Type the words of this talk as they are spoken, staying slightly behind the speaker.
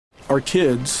Our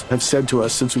kids have said to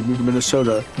us since we moved to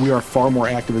Minnesota, we are far more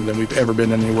active than we've ever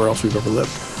been anywhere else we've ever lived.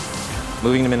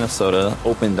 Moving to Minnesota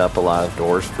opened up a lot of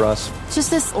doors for us. Just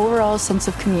this overall sense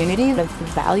of community, of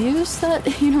values that,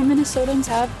 Minnesotans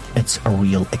have. It's a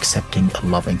real accepting,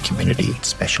 loving community,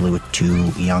 especially with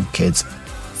 2 young kids.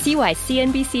 See why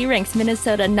CNBC ranks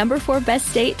Minnesota number 4 best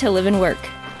state to live and work.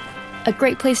 A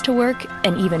great place to work,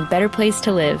 an even better place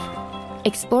to live.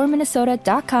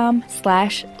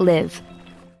 ExploreMinnesota.com/live.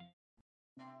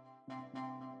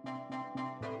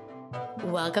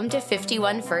 Welcome to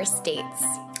 51 First Dates.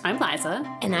 I'm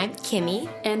Liza. And I'm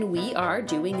Kimmy. And we are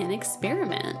doing an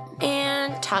experiment.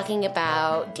 And talking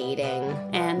about dating.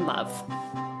 And love.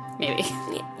 Maybe.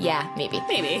 Yeah, maybe.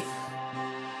 Maybe.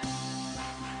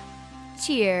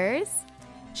 Cheers.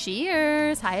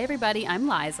 Cheers. Hi, everybody. I'm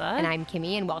Liza. And I'm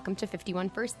Kimmy, and welcome to 51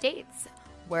 First Dates.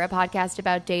 We're a podcast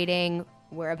about dating.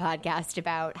 We're a podcast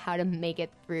about how to make it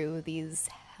through these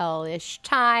hellish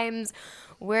times.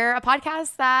 We're a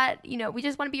podcast that, we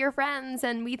just want to be your friends,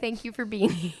 and we thank you for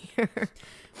being here.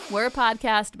 We're a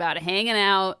podcast about hanging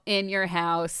out in your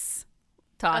house,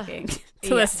 talking,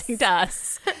 listening to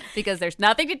us, because there's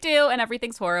nothing to do and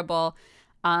everything's horrible.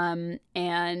 And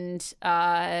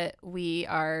we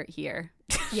are here.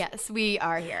 Yes, we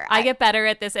are here. I get better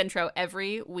at this intro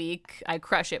every week. I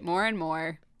crush it more and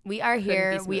more. We are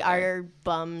here. We are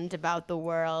bummed about the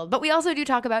world. But we also do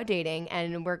talk about dating,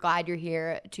 and we're glad you're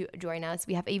here to join us.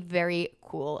 We have a very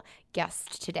cool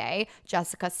guest today,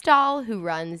 Jessica Stahl, who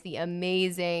runs the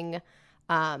amazing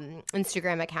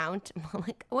Instagram account.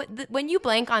 When you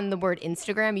blank on the word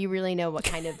Instagram, you really know what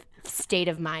kind of state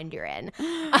of mind you're in.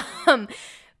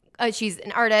 She's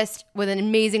an artist with an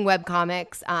amazing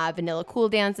webcomics. Vanilla Cool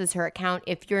Dance is her account.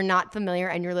 If you're not familiar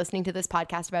and you're listening to this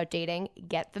podcast about dating,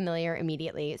 get familiar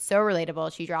immediately. So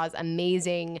relatable. She draws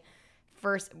amazing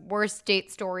worst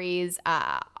date stories,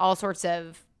 all sorts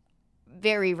of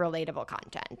very relatable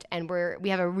content. And we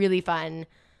have a really fun,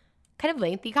 kind of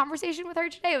lengthy conversation with her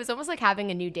today. It was almost like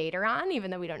having a new dater on, even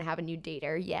though we don't have a new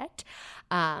dater yet.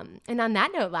 And on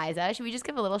that note, Liza, should we just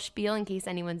give a little spiel in case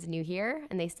anyone's new here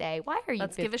and they say, why are you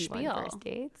Let's give a spiel. First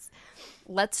Dates?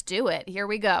 Let's do it. Here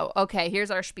we go. Okay, here's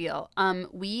our spiel.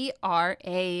 We are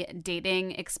a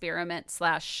dating experiment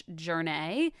 /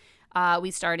 journey.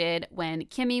 We started when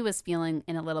Kimmy was feeling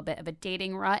in a little bit of a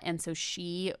dating rut, and so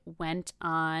she went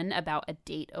on about a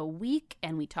date a week,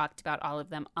 and we talked about all of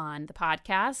them on the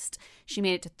podcast. She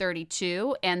made it to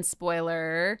 32, and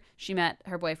spoiler, she met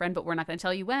her boyfriend, but we're not going to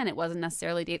tell you when. It wasn't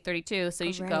necessarily date 32, so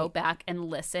you should go back and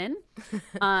listen.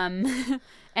 And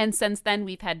since then,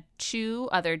 we've had 2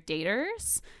 other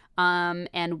daters.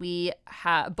 And we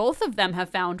both of them have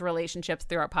found relationships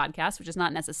through our podcast, which is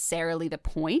not necessarily the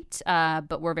point,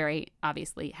 but we're very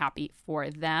obviously happy for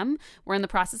them. We're in the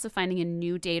process of finding a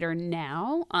new dater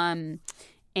now,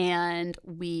 and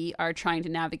we are trying to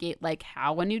navigate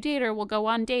how a new dater will go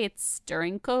on dates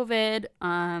during COVID,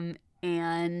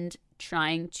 and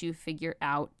trying to figure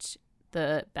out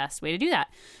the best way to do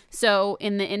that. So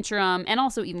in the interim, and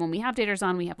also even when we have daters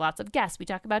on, we have lots of guests. We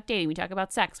talk about dating, we talk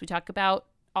about sex, we talk about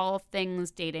all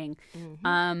things dating.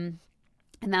 And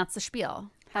that's the spiel.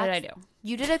 How did I do?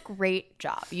 You did a great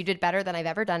job. You did better than I've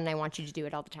ever done, and I want you to do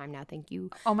it all the time now. Thank you.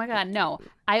 Oh my God, no.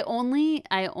 I only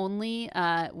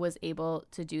was able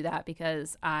to do that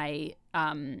because I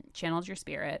channeled your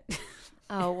spirit.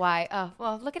 Oh, why? Oh,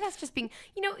 well, look at us just being,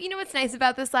 you know what's nice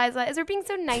about this, Liza, is we're being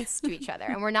so nice to each other,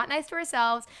 and we're not nice to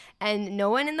ourselves, and no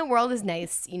one in the world is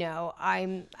nice.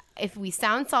 If we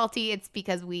sound salty, it's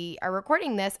because we are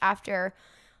recording this after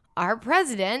our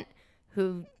president,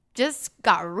 who just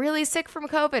got really sick from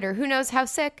COVID, or who knows how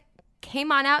sick,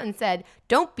 came on out and said,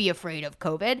 don't be afraid of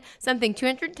COVID, something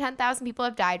 210,000 people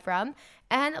have died from.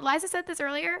 And Liza said this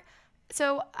earlier,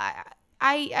 so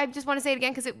I just want to say it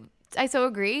again because I so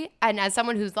agree. And as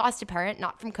someone who's lost a parent,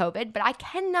 not from COVID, but I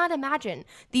cannot imagine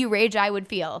the rage I would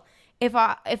feel if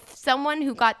someone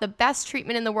who got the best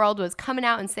treatment in the world was coming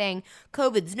out and saying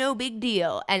COVID's no big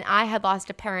deal, and I had lost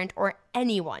a parent or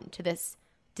anyone to this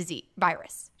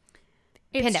virus.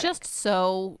 It's Pandemic. just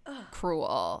so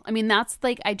cruel. I mean, that's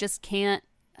I just can't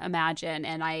imagine.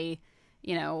 And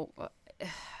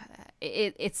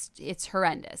it's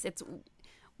horrendous. It's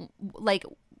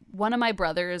one of my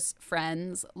brother's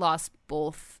friends lost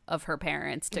both of her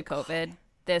parents to COVID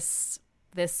this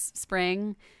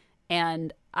spring.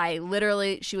 And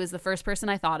she was the first person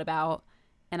I thought about.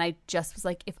 And I just was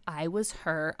like, if I was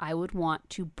her, I would want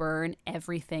to burn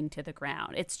everything to the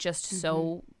ground. It's just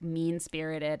so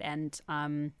mean-spirited and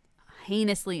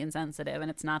heinously insensitive. And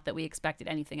it's not that we expected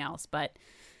anything else, but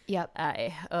Yep.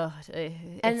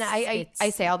 And I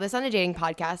say all this on a dating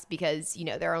podcast because, you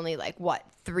know, there are only like,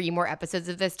 3 more episodes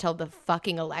of this till the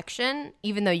fucking election,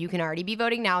 even though you can already be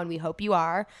voting now and we hope you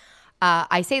are.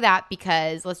 I say that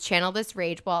because let's channel this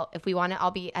rage. Well, if we want to, I'll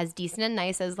be as decent and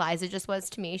nice as Liza just was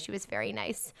to me. She was very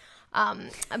nice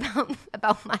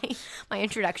about my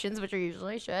introductions, which are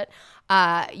usually shit.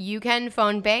 You can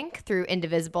phone bank through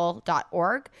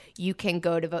indivisible.org. You can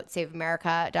go to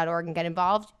votesaveamerica.org and get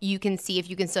involved. You can see if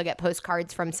you can still get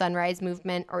postcards from Sunrise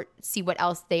Movement or see what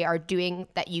else they are doing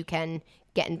that you can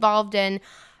get involved in.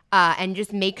 And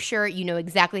just make sure you know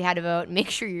exactly how to vote. Make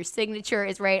sure your signature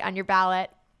is right on your ballot.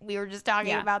 We were just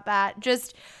talking about that.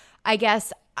 Just, I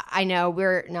guess, I know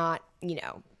we're not, you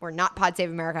know, we're not Pod Save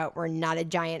America. We're not a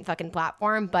giant fucking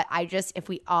platform. But I just, if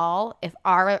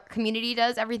our community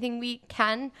does everything we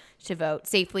can to vote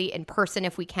safely in person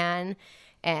if we can,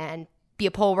 and be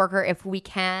a poll worker if we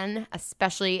can,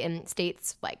 especially in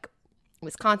states like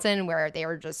Wisconsin where they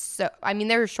are just so, I mean,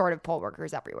 they're short of poll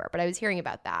workers everywhere. But I was hearing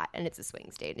about that, and it's a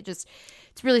swing state. It's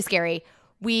really scary.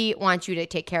 We want you to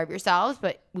take care of yourselves,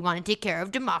 but we want to take care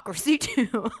of democracy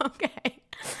too. Okay.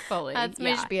 Fully. That's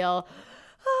my spiel.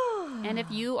 And if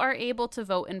you are able to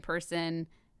vote in person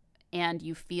and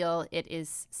you feel it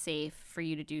is safe for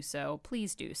you to do so,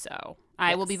 please do so.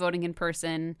 I will be voting in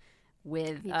person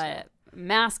with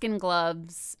mask and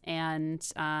gloves. And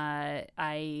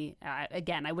I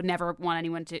would never want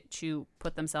anyone to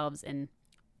put themselves in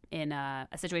a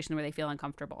situation where they feel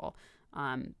uncomfortable.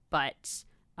 But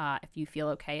if you feel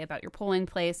okay about your polling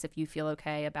place, if you feel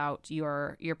okay about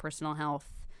your personal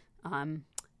health,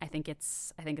 I think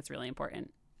it's really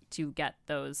important to get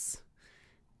those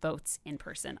votes in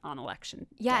person on election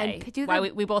day. And do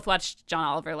that. We both watched John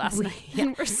Oliver last night,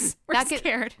 and we're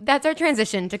scared. That's our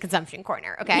transition to Consumption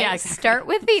Corner. Okay, yeah, exactly. Start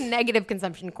with the negative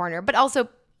Consumption Corner, but also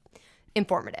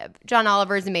informative. John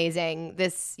Oliver is amazing.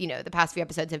 This, you know, the past few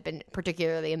episodes have been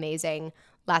particularly amazing.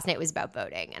 Last night was about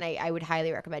voting, and I would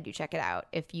highly recommend you check it out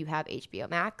if you have HBO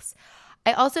Max.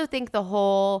 I also think the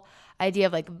whole idea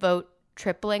of like vote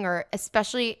tripling, or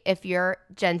especially if you're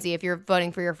Gen Z, if you're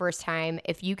voting for your first time,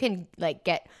 if you can like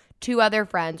get 2 other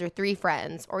friends or 3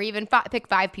 friends, or even pick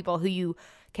 5 people who you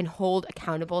can hold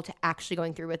accountable to actually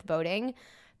going through with voting,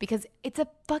 because it's a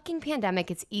fucking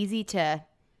pandemic.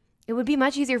 It would be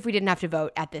much easier if we didn't have to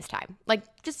vote at this time. Like,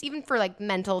 just even for like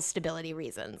mental stability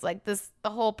reasons. Like the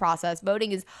whole process,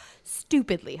 voting is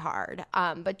stupidly hard.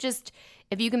 But just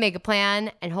if you can make a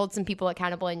plan and hold some people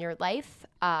accountable in your life,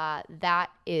 that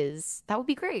would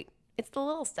be great. It's the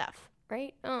little stuff,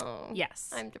 right? Oh,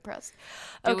 yes. I'm depressed.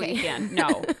 Do okay. what you can.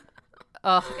 No.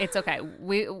 It's okay.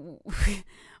 We'll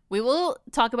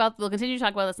continue to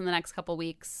talk about this in the next couple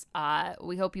weeks.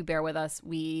 We hope you bear with us.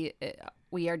 We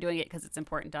are doing it because it's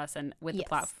important to us, and with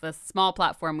the small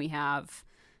platform we have,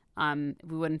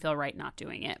 we wouldn't feel right not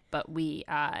doing it. But we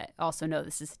also know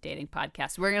this is a dating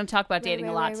podcast. We're going to talk about dating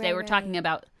a lot today. We're talking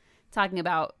about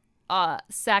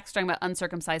sex, talking about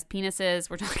uncircumcised penises.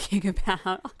 We're talking about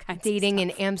all kinds of dating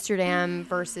stuff. in Amsterdam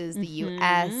versus the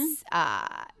U.S.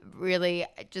 Really,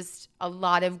 just a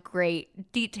lot of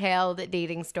great detailed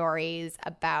dating stories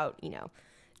about, you know,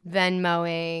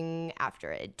 Venmoing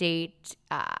after a date.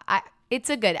 It's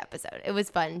a good episode. It was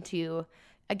fun to,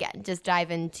 again, just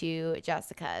dive into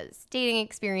Jessica's dating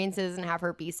experiences and have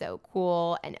her be so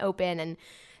cool and open. And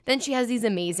then she has these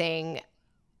amazing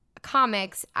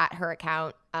comics at her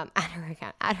account, at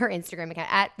her Instagram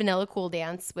account, at Vanilla Cool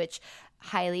Dance, which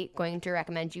highly going to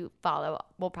recommend you follow.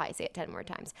 We'll probably say it 10 more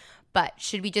times. But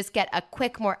should we just get a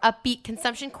quick, more upbeat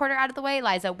Consumption Corner out of the way?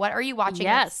 Liza, what are you watching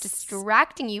that's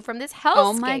distracting you from this hellscape?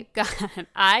 Oh my God.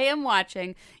 I am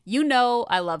watching, you know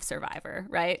I love Survivor,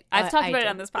 right? I've talked about it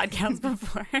on this podcast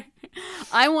before.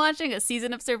 I'm watching a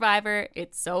season of Survivor.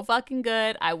 It's so fucking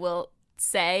good. I will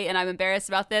say, and I'm embarrassed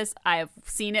about this, I have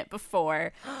seen it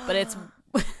before, but it's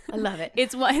I love it.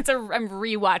 I'm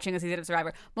rewatching a season of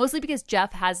Survivor, mostly because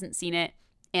Jeff hasn't seen it,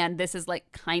 and this is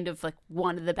like kind of like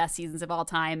one of the best seasons of all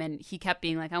time, and he kept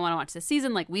being like, I want to watch this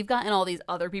season. Like, we've gotten all these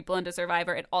other people into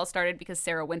Survivor. It all started because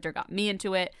Sarah Winter got me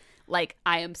into it. Like,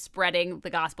 I am spreading the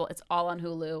gospel. It's all on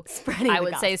Hulu.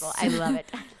 I love it.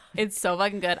 It's so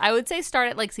fucking good. I would say start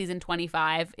at like season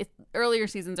 25. Earlier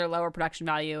seasons are lower production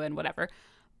value and whatever.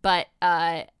 But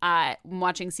I'm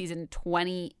watching season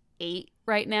 28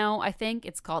 right now, I think.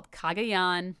 It's called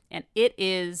Cagayan, and it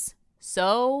is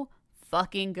so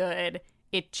fucking good.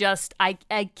 It just,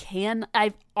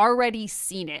 I've already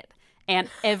seen it, and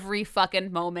every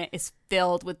fucking moment is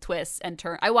filled with twists and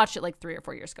turns. I watched it like 3 or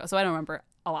 4 years ago, so I don't remember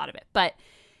a lot of it. But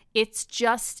it's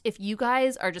just, if you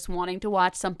guys are just wanting to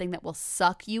watch something that will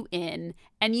suck you in,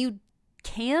 and you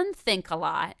can think a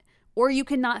lot, or you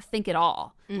can not think at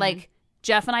all. Like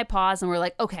Jeff and I pause and we're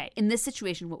like, okay, in this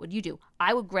situation, what would you do?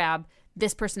 I would grab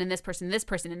this person and this person and this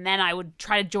person, and then I would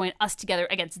try to join us together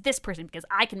against this person because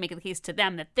I can make the case to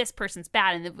them that this person's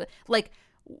bad. And like,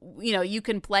 you know, you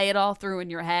can play it all through in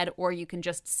your head, or you can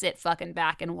just sit fucking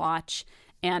back and watch.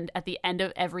 And at the end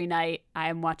of every night, I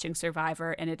am watching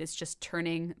Survivor, and it is just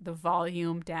turning the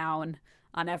volume down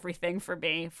on everything for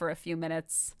me for a few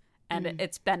minutes, and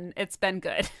it's been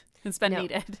good. It's been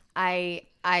needed. I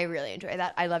really enjoy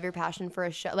that. I love your passion for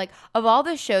a show. Like, of all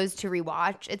the shows to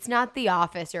rewatch, it's not The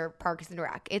Office or Parks and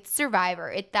Rec. It's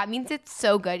Survivor. That means it's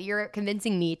so good. You're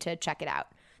convincing me to check it out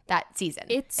that season.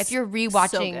 If you're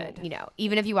rewatching, so you know,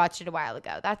 even if you watched it a while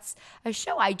ago, that's a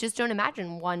show I just don't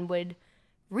imagine one would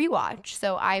rewatch.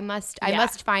 So I must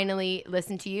finally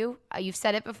listen to you. You've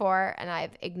said it before, and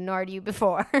I've ignored you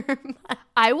before.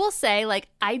 I will say, like,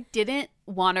 I didn't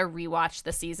want to rewatch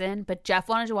the season, but Jeff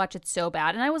wanted to watch it so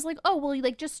bad, and I was like, oh, well,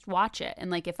 like, just watch it. And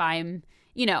like, if I'm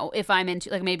into,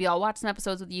 like, maybe I'll watch some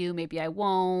episodes with you, maybe I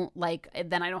won't, like,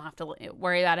 then I don't have to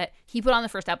worry about it. He put on the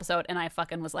first episode, and I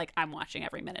fucking was like, I'm watching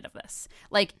every minute of this.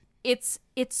 Like, it's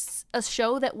a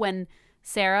show that when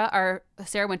Sarah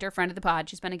Winter, friend of the pod,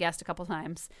 she's been a guest a couple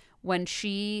times, when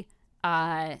she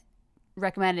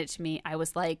recommended it to me, I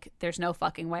was like, there's no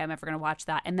fucking way I'm ever going to watch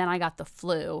that. And then I got the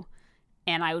flu,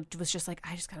 and I was just like,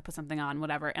 I just got to put something on,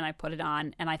 whatever. And I put it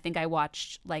on, and I think I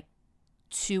watched like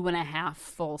 2.5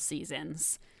 full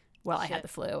seasons while I had the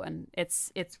flu, and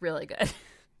it's really good.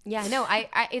 Yeah, no,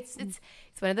 it's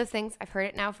one of those things. I've heard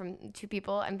it now from 2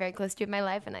 people I'm very close to in my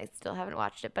life, and I still haven't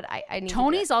watched it, but I need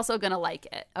Tony's also going to like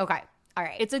it. Okay. All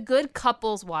right. It's a good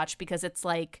couples watch because it's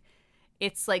like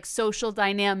social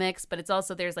dynamics, but it's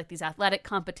also, there's like these athletic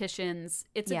competitions.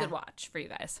 It's a good watch for you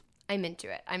guys. I'm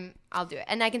into it. I'll do it.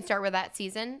 And I can start with that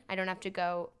season. I don't have to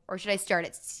go, or should I start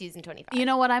at season 25? You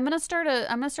know what? I'm gonna start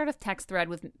a text thread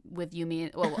with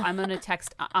Yumi. Well, I'm gonna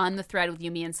text on the thread with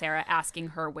Yumi and Sarah asking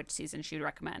her which season she would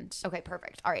recommend. Okay,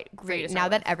 perfect. All right, great. Now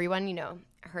that everyone, you know,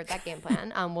 heard that game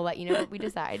plan, we'll let you know what we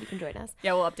decide. You can join us.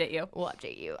 Yeah, we'll update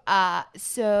you.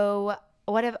 So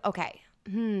what if, okay.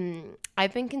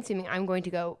 I've been consuming, I'm going to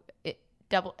go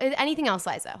double, anything else,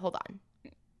 Liza? Hold on.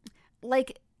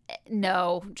 Like,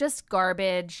 no, just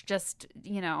garbage, just,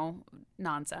 you know,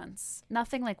 nonsense.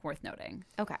 Nothing like worth noting.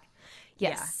 Okay.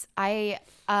 Yes. Yeah.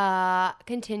 I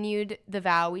continued The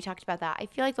Vow. We talked about that. I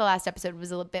feel like the last episode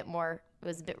was a bit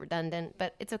redundant,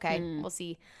 but it's okay. We'll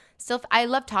see. Still, I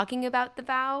love talking about The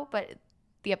Vow, but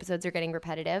the episodes are getting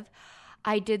repetitive.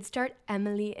 I did start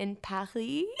Emily in Paris.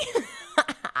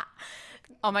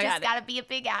 Oh my God. Just gotta be a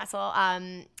big asshole.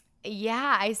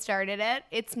 Yeah, I started it.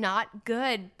 It's not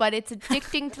good, but it's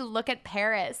addicting to look at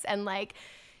Paris. And like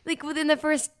within the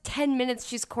first 10 minutes,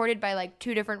 she's courted by like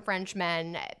 2 different French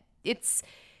men. It's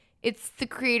the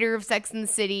creator of Sex and the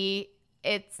City.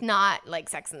 It's not like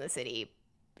Sex and the City.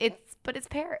 But it's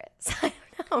Paris. I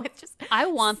don't know. It's just, I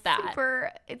want that.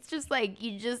 It's just like,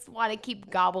 you just want to keep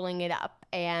gobbling it up.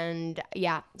 And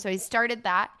yeah, so I started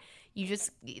that.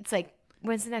 It's like,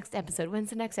 when's the next episode?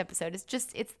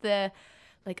 It's the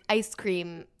like ice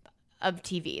cream of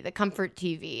TV, the comfort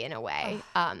TV in a way.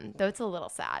 Though it's a little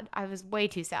sad. I was way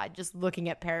too sad just looking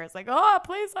at Paris, like, oh, a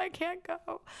place I can't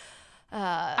go.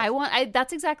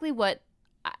 That's exactly what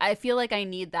I feel like. I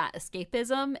need that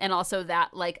escapism and also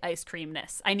that like ice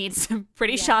creamness. I need some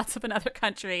pretty shots of another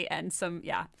country and some,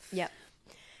 yeah. Yep.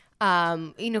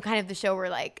 You know, kind of the show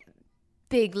where like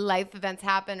big life events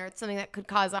happen or it's something that could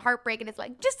cause a heartbreak and it's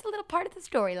like just a little part of the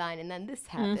storyline and then this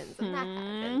happens and that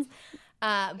happens.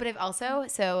 But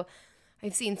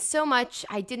I've seen so much.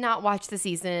 I did not watch the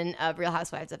season of Real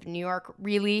Housewives of New York,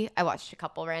 really. I watched a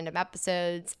couple random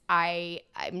episodes. I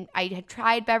had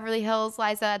tried Beverly Hills,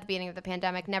 Liza, at the beginning of the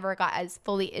pandemic, never got as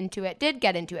fully into it. Did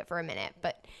get into it for a minute,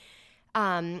 but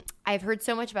I've heard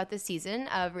so much about this season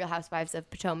of Real Housewives of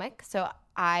Potomac. So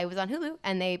I was on Hulu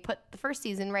and they put the first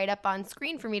season right up on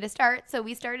screen for me to start. So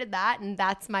we started that and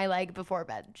that's my like before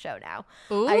bed show now.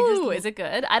 Ooh, is it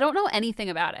good? I don't know anything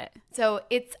about it. So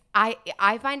I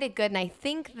find it good. And I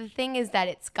think the thing is that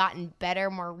it's gotten better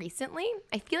more recently.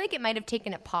 I feel like it might have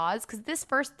taken a pause because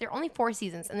there are only 4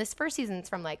 seasons and this first season's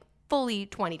from like fully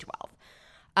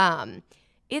 2012.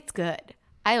 It's good.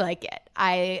 I like it.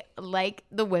 I like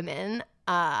the women,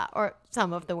 or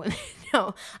some of the women.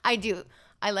 No, I do.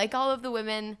 I like all of the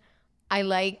women. I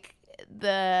like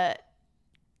the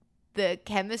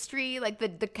chemistry, like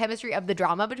the chemistry of the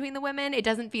drama between the women. It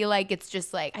doesn't feel like it's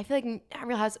just like, I feel like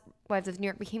Real Housewives of New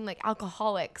York became like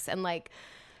alcoholics and like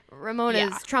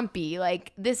Ramona's Trumpy.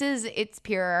 Like it's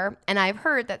pure. And I've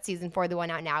heard that season 4, the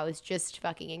one out now, is just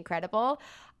fucking incredible.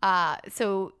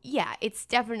 So yeah, it's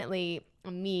definitely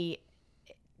me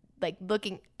like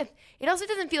looking. It also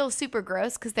doesn't feel super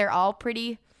gross because they're all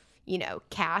pretty,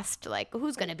 cast. Like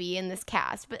who's gonna be in this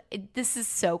cast? But this is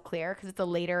so clear because it's a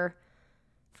later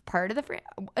part of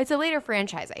it's a later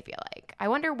franchise. I feel like. I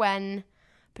wonder when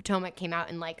Potomac came out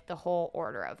in like the whole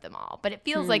order of them all, but it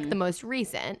feels like the most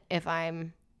recent, if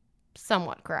I'm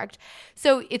somewhat correct.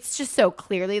 So it's just so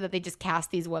clearly that they just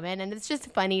cast these women, and it's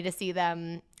just funny to see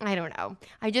them. I don't know.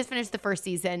 I just finished the first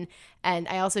season, and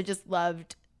I also just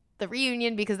loved the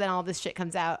reunion because then all this shit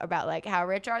comes out about like how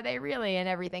rich are they really and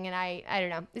everything, and I don't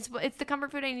know. It's the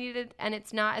comfort food I needed, and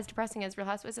it's not as depressing as Real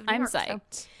Housewives of New York. I'm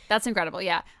psyched. That's incredible.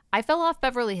 Yeah, I fell off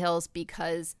Beverly Hills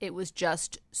because it was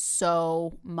just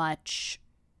so much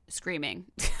screaming.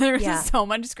 There was so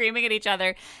much screaming at each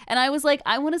other, and I was like,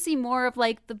 I want to see more of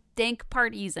like the dank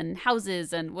parties and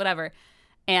houses and whatever.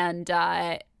 And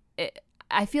I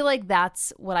feel like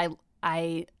that's what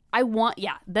I want.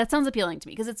 Yeah, that sounds appealing to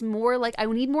me because it's more like I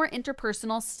need more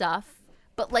interpersonal stuff,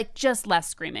 but like just less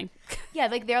screaming. Yeah,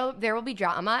 like there will be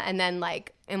drama, and then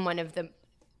like in one of the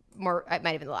more, it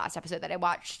might have been the last episode that I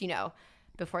watched,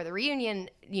 before the reunion,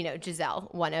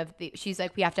 Giselle, she's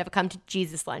like, we have to have a come to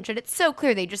Jesus lunch. And it's so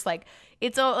clear. They just like,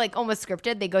 it's all like almost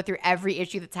scripted. They go through every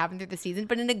issue that's happened through the season,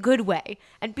 but in a good way.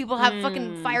 And people have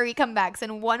fucking fiery comebacks.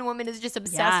 And one woman is just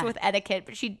obsessed with etiquette,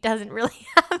 but she doesn't really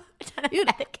have a ton of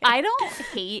etiquette. I don't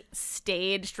hate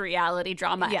staged reality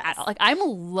drama at all. Like I'm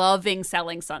loving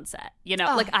Selling Sunset,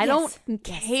 I don't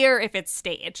care if it's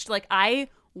staged. Like I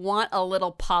want a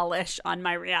little polish on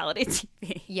my reality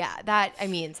TV. Yeah,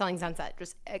 Selling Sunset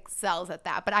just excels at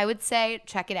that. But I would say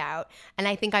check it out. And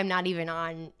I think I'm not even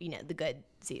on, the good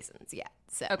seasons yet.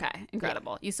 So okay,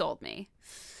 incredible. Yeah. You sold me.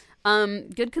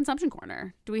 Good consumption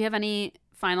corner. Do we have any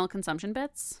final consumption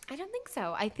bits? I don't think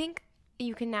so. I think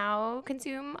you can now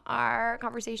consume our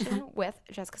conversation with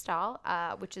Jessica Stahl,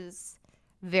 which is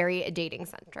very dating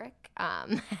centric,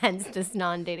 hence this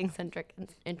non-dating centric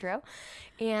intro.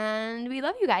 And we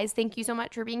love you guys. Thank you so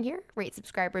much for being here. Rate,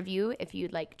 subscribe, review. If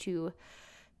you'd like to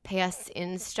pay us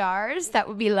in stars, that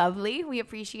would be lovely. We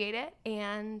appreciate it.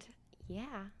 And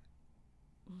yeah,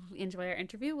 enjoy our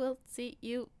interview. We'll see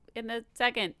you in a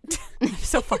second. I'm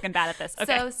so fucking bad at this.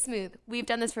 Okay. So smooth. We've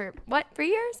done this for what? 3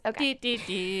 years?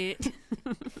 Okay.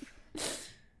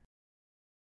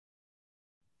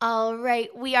 All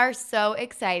right, we are so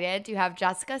excited to have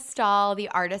Jessica Stahl, the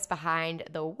artist behind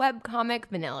the webcomic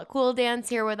Vanilla Cool Dance,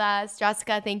 here with us.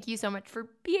 Jessica, thank you so much for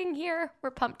being here. We're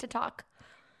pumped to talk.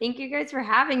 Thank you guys for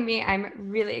having me. I'm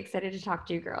really excited to talk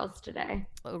to you girls today.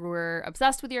 We're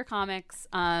obsessed with your comics.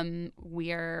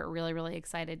 We are really, really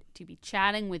excited to be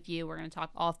chatting with you. We're going to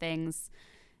talk all things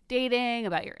dating,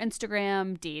 about your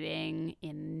Instagram, dating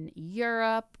in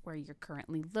Europe, where you're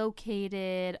currently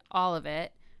located, all of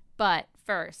it. But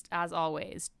first, as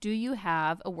always, do you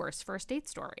have a worst first date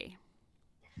story?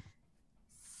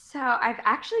 So I've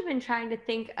actually been trying to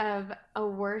think of a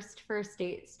worst first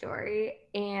date story.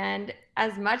 And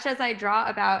as much as I draw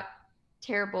about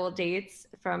terrible dates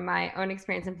from my own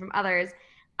experience and from others,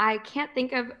 I can't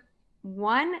think of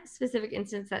one specific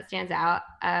instance that stands out.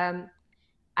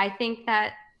 I think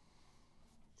that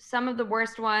some of the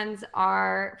worst ones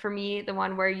are, for me, the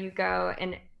one where you go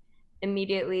and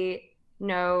immediately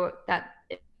know that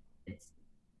it's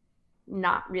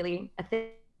not really a thing,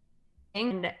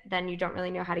 and then you don't really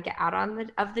know how to get out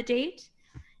of the date.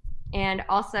 And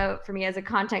also for me as a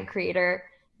content creator,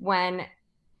 when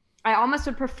I almost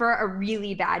would prefer a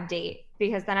really bad date,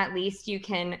 because then at least you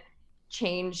can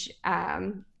change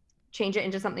it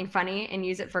into something funny and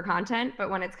use it for content.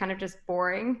 But when it's kind of just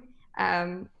boring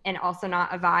and also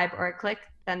not a vibe or a click,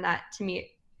 then that to me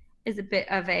is a bit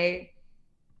of a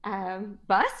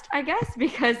bust, I guess,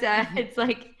 because it's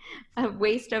like a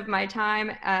waste of my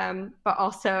time, but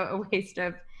also a waste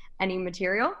of any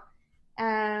material.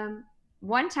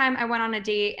 One time I went on a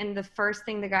date and the first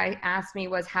thing the guy asked me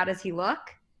was, how does he look?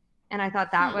 And I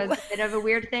thought that was a bit of a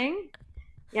weird thing.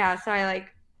 Yeah, so I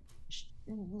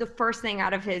the first thing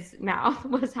out of his mouth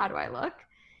was, how do I look?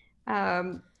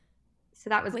 So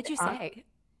that was— What'd you say?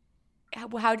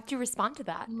 How did you respond to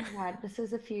that? Oh my God, this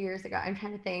was a few years ago. I'm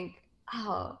trying to think.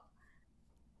 Oh,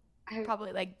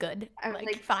 probably good. I was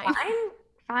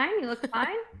fine, you look fine.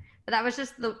 But that was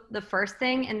just the first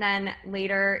thing. And then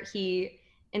later he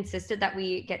insisted that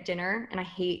we get dinner. And I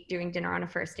hate doing dinner on a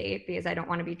first date because I don't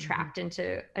want to be trapped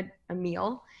into a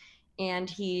meal. And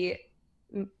we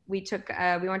went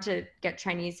to get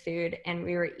Chinese food and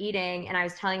we were eating and I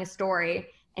was telling a story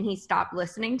and he stopped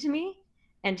listening to me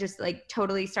and just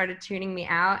totally started tuning me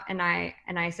out. And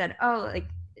I said, oh,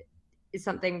 is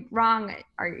something wrong?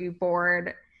 Are you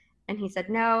bored? And he said,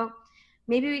 no,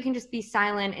 maybe we can just be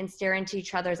silent and stare into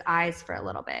each other's eyes for a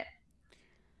little bit.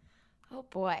 Oh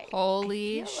boy.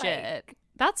 Holy I feel shit. like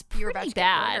That's you were about pretty to get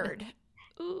bad. murdered.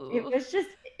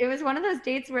 It was one of those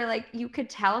dates where like you could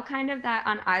tell kind of that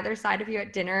on either side of you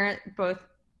at dinner, both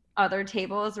other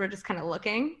tables were just kind of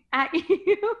looking at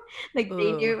you. Like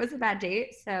they knew it was a bad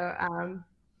date. So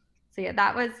yeah,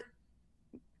 that was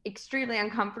extremely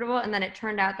uncomfortable. And then it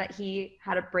turned out that he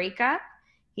had a breakup.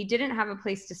 He didn't have a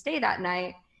place to stay that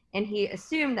night, and he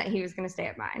assumed that he was going to stay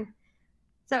at mine.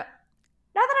 So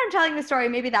now that I'm telling the story,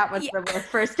 maybe that was the worst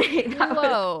first date. That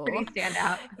was pretty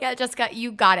standout. Yeah, Jessica,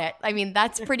 you got it. I mean,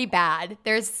 that's pretty bad.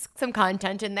 There's some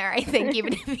content in there, I think,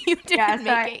 even if you didn't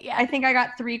make it yet. I think I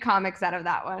got 3 comics out of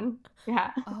that one.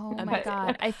 Yeah. Oh my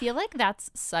God. I feel like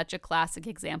that's such a classic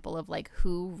example of like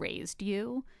who raised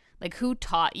you, like who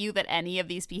taught you that any of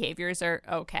these behaviors are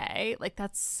okay. Like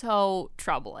that's so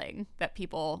troubling that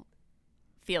people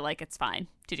feel like it's fine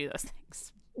to do those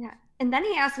things. Yeah. And then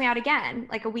he asked me out again,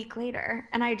 like a week later.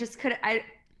 And I just couldn't,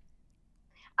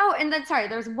 and then, sorry,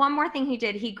 there's one more thing he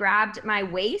did. He grabbed my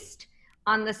waist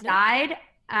on the side.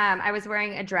 I was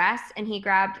wearing a dress, and he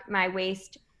grabbed my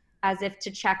waist as if to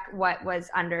check what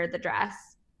was under the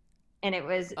dress. And it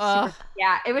was,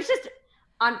 it was just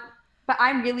but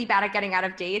I'm really bad at getting out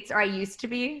of dates, or I used to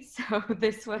be. So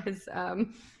this was,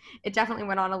 it definitely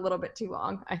went on a little bit too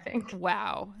long, I think.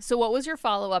 Wow. So what was your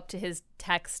follow-up to his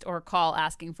text or call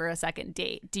asking for a second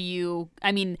date? Do you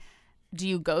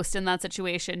ghost in that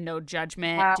situation? No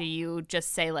judgment? Do you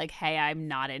just say like, hey, I'm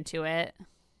not into it?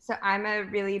 So I'm a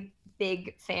really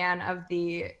big fan of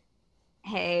the,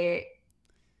 hey,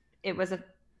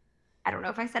 I don't know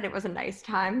if I said it was a nice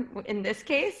time in this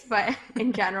case, but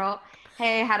in general,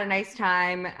 hey, had a nice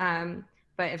time.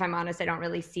 But if I'm honest, I don't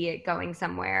really see it going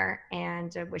somewhere,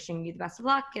 and wishing you the best of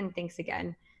luck and thanks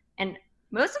again. And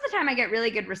most of the time I get really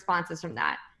good responses from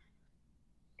that.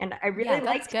 And I really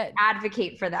like to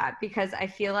advocate for that, because I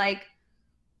feel like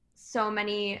so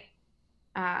many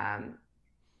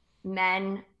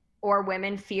men or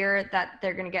women fear that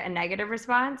they're going to get a negative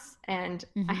response. And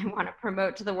I want to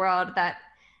promote to the world that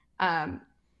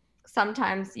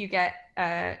sometimes you get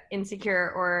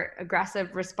insecure or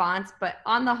aggressive response, but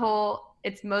on the whole,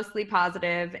 it's mostly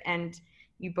positive, and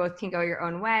you both can go your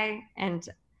own way. And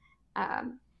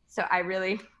so I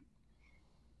really,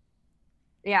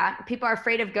 people are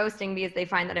afraid of ghosting because they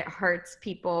find that it hurts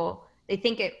people. They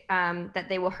think that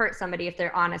they will hurt somebody if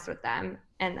they're honest with them.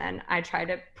 And then I try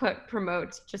to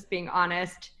promote just being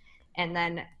honest, and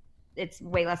then it's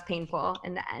way less painful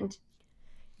in the end.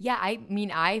 Yeah, I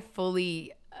mean, I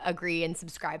fully agree and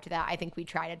subscribe to that. I think we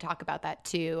try to talk about that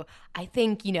too. I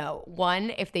think,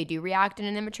 one, if they do react in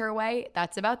an immature way,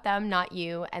 that's about them, not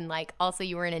you. And like, also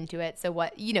you weren't into it. So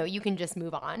what, you can just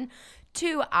move on.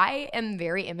 2, I am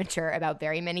very immature about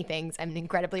very many things. I'm an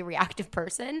incredibly reactive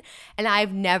person, and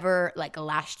I've never like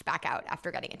lashed back out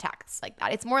after getting a text like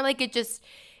that. It's more like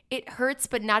it hurts,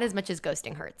 but not as much as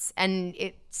ghosting hurts. And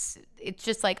it's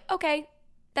just like, okay,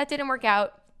 that didn't work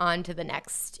out. On to the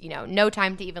next, no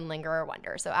time to even linger or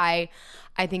wonder. So I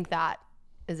think that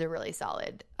is a really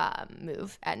solid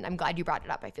move, and I'm glad you brought it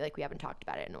up. I feel like we haven't talked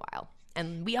about it in a while,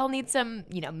 and we all need some,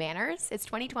 manners. It's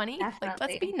 2020. Definitely. Like,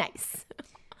 let's be nice.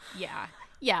 Yeah.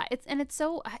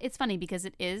 It's funny because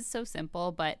it is so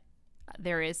simple, but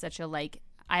there is such a like.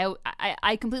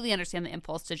 I completely understand the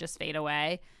impulse to just fade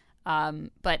away,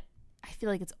 but I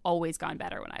feel like it's always gone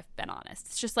better when I've been honest.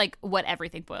 It's just like what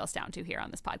everything boils down to here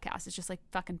on this podcast. It's just like,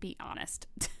 fucking be honest.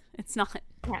 It's not.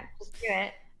 Yeah, just do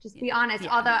it. Just be honest.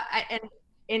 Yeah. Although,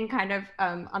 in kind of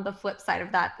on the flip side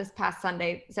of that, this past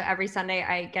Sunday, so every Sunday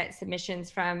I get submissions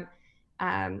from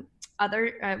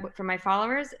from my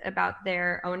followers about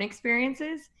their own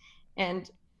experiences. And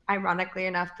ironically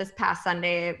enough, this past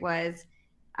Sunday, it was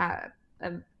a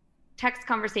text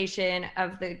conversation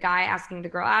of the guy asking the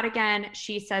girl out again.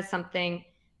 She says something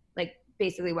like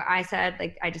basically what I said,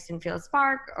 like, I just didn't feel a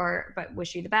spark, but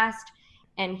wish you the best.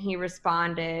 And he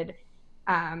responded,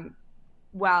 something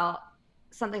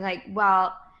like,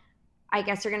 well, I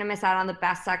guess you're going to miss out on the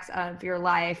best sex of your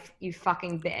life, you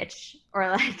fucking bitch. Or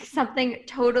like something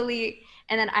totally.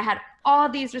 And then I had all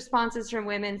these responses from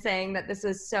women saying that this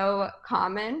is so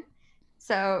common.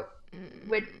 So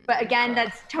but again,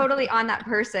 that's totally on that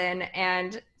person,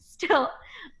 and still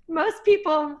most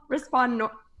people respond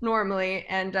normally.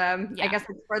 And I guess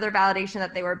it's further validation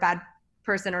that they were a bad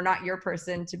person or not your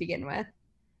person to begin with.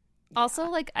 Also,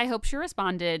 like, I hope she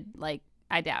responded, like,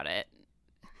 I doubt it.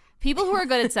 People who are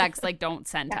good at sex, like, don't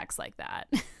send texts like that.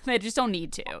 They just don't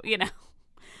need to,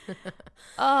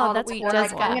 Oh, that's we horrible.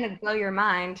 just got- I'm gonna blow your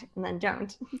mind, and then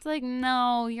don't. It's like,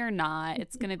 no, you're not.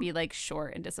 It's gonna be like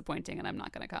short and disappointing, and I'm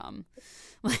not gonna come.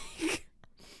 Like,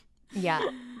 Yeah.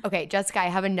 Okay, Jessica, I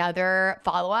have another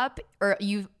follow-up. Or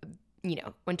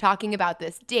when talking about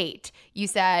this date, you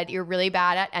said you're really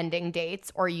bad at ending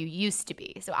dates, or you used to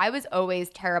be. So I was always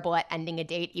terrible at ending a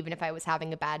date, even if I was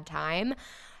having a bad time.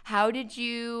 How do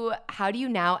you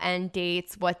now end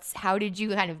dates? How did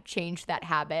you kind of change that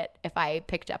habit, if I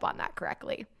picked up on that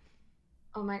correctly?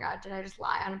 Oh my God, did I just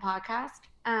lie on a podcast?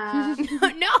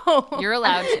 No. you're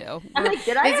allowed to. I'm like,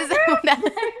 did I?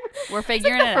 We're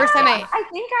figuring it out. First time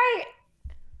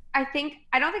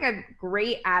I don't think I'm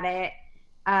great at it.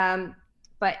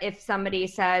 But if somebody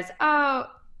says, "Oh,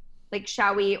 like,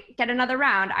 shall we get another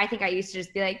round?" I think I used to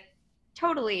just be like,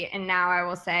 "Totally." And now I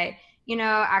will say,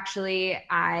 actually,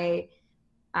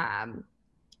 I'm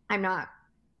not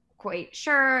quite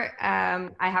sure. I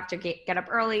have to get up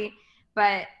early.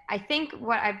 But I think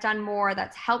what I've done more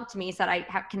that's helped me so that I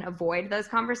can avoid those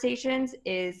conversations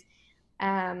is,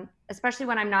 especially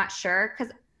when I'm not sure,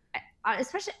 because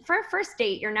especially for a first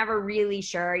date, you're never really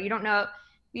sure. You don't know,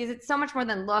 because it's so much more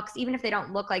than looks. Even if they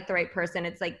don't look like the right person,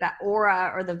 it's like that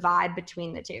aura or the vibe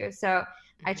between the two. So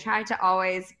I try to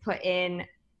always put in,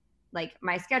 like,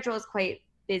 my schedule is quite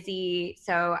busy,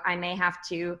 so I may have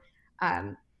to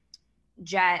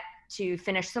jet to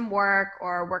finish some work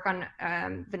or work on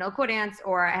Vanilla Core Dance,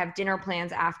 or I have dinner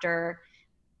plans after,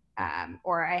 so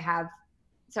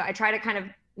I try to kind of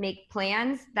make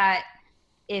plans that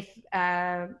if,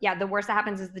 the worst that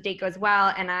happens is the date goes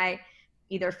well and I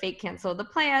either fake cancel the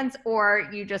plans, or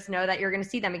you just know that you're going to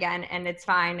see them again and it's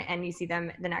fine and you see them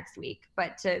the next week.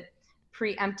 But to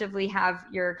preemptively have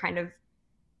your kind of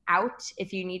out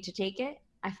if you need to take it,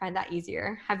 I find that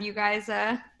easier. Have you guys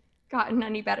gotten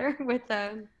any better with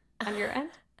on your end?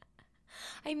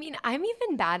 I mean, I'm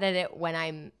even bad at it when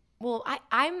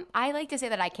I like to say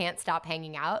that I can't stop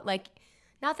hanging out. Like,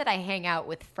 not that I hang out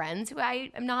with friends who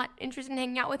I am not interested in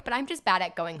hanging out with, but I'm just bad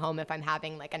at going home if I'm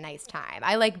having like a nice time.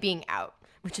 I like being out,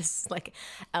 which is like,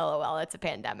 LOL, it's a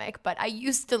pandemic. But I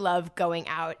used to love going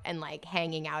out and like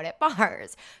hanging out at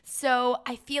bars. So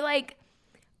I feel like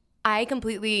I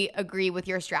completely agree with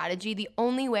your strategy. The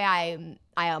only way I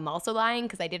am also lying,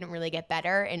 because I didn't really get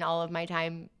better in all of my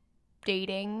time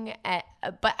dating.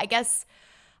 But I guess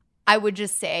I would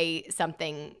just say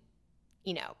something,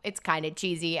 it's kind of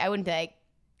cheesy. I wouldn't be like,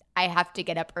 I have to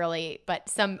get up early, but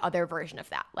some other version of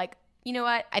that. Like, you know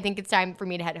what? I think it's time for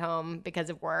me to head home because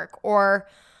of work. Or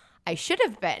I should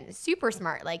have been super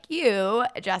smart like you,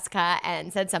 Jessica,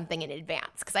 and said something in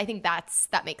advance, because I think that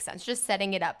makes sense. Just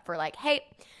setting it up for like, hey,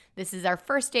 this is our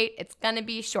first date. It's going to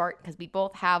be short because we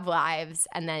both have lives,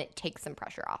 and then it takes some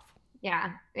pressure off.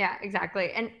 Yeah,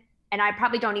 exactly. And I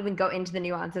probably don't even go into the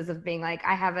nuances of being like,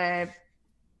 I have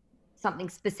something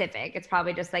specific. It's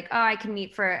probably just like, oh, I can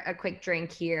meet for a quick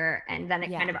drink here. And then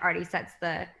it kind of already sets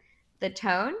the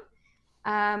tone.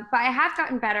 But I have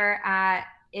gotten better at,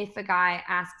 if a guy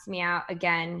asks me out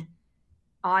again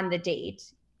on the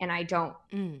date and I don't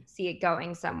see it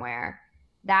going somewhere,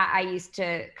 that I used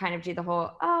to kind of do the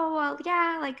whole, oh, well,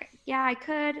 yeah, I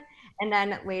could. And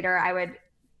then later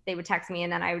they would text me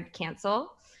and then I would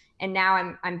cancel. And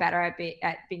now I'm better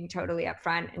at being totally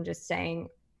upfront and just saying,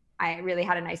 I really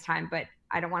had a nice time, but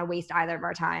I don't want to waste either of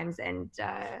our times. And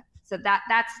so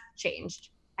that's changed,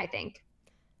 I think.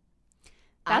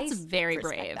 That's very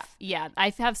brave. That. Yeah,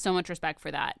 I have so much respect for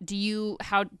that.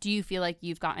 How do you feel like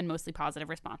you've gotten mostly positive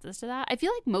responses to that? I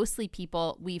feel like mostly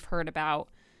people we've heard about,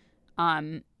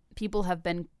 people have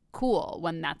been cool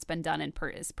when that's been done in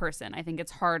person. I think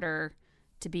it's harder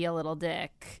to be a little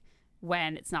dick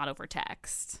when it's not over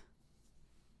text.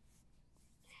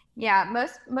 Yeah,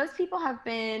 most people have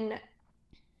been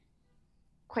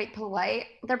quite polite.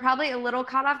 They're probably a little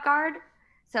caught off guard,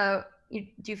 so you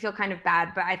do feel kind of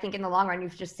bad. But I think in the long run,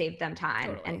 you've just saved them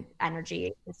time and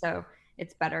energy, and so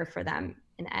it's better for them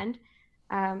in the end.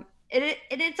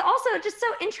 It's also just so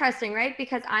interesting, right?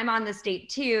 Because I'm on this date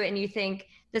too, and you think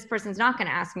this person's not going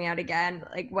to ask me out again.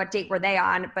 Like, what date were they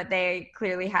on? But they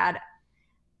clearly had,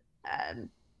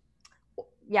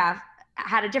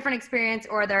 had a different experience,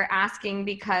 or they're asking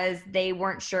because they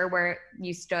weren't sure where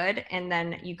you stood, and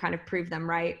then you kind of prove them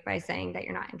right by saying that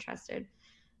you're not interested.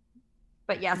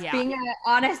 But yes, being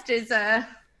honest is hard.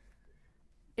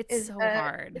 It's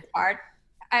hard.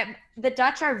 The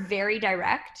Dutch are very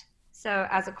direct, so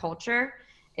as a culture,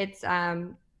 it's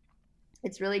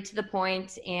really to the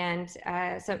point, and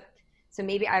so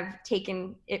maybe I've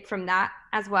taken it from that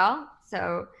as well.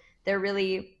 So they're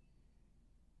really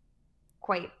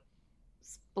quite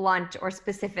blunt or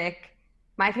specific.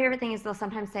 my favorite thing is they'll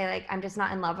sometimes say like, I'm just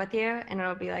not in love with you. And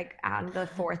it'll be like on the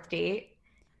 4th date.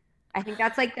 I think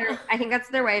that's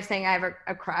their way of saying I have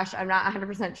a crush. I'm not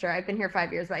 100% sure. I've been here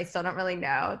 5 years, but I still don't really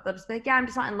know. They'll just be like, yeah, I'm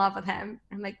just not in love with him.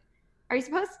 I'm like, are you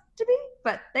supposed to be?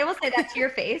 But they will say that to your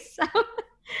face. So.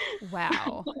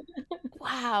 Wow.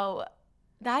 Wow.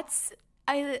 That's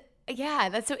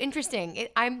so interesting.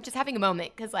 I'm just having a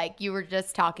moment because like you were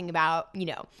just talking about,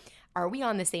 are we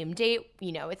on the same date?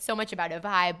 It's so much about a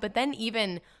vibe, but then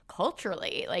even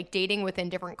culturally, like dating within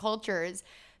different cultures,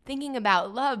 thinking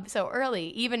about love so early,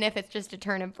 even if it's just a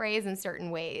turn of phrase in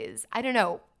certain ways. I don't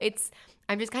know.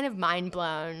 I'm just kind of mind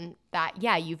blown that,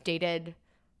 yeah, you've dated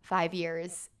 5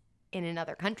 years in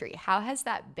another country. How has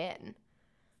that been?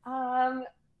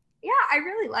 Yeah, I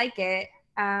really like it.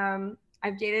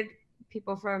 I've dated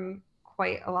people from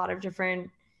quite a lot of different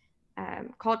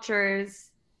cultures.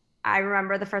 I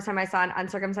remember the first time I saw an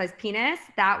uncircumcised penis.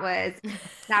 That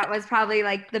was probably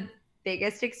like the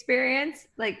biggest experience.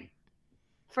 Like,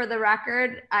 for the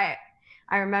record, I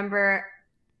remember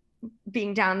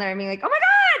being down there and being like, oh my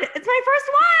God, it's my first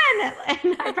one.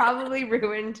 And I probably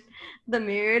ruined the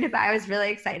mood, but I was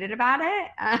really excited about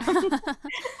it.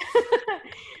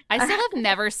 I still have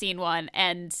never seen one,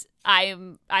 and I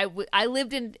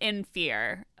lived in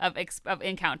fear of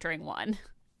encountering one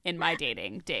in my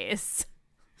dating days.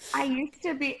 I used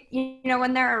to be,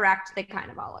 when they're erect, they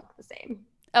kind of all look the same.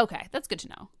 Okay, that's good to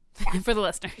know for the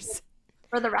listeners.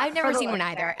 I've never seen one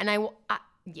either, and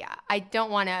I don't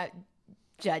want to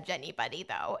judge anybody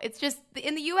though. It's just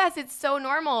in the U.S. it's so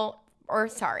normal.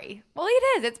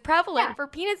 It's prevalent for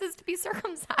penises to be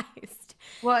circumcised.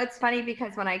 Well, it's funny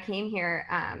because when I came here,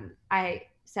 I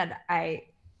said I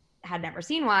had never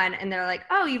seen one, and they're like,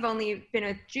 "Oh, you've only been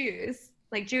with Jews,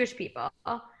 like Jewish people,"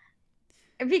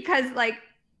 because like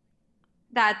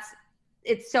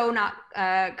it's so not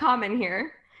common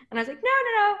here. And I was like,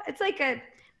 no, it's like a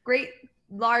great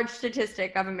large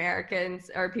statistic of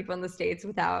Americans or people in the States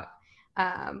with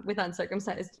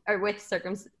uncircumcised or with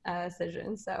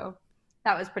circumcision. So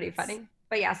that was pretty funny.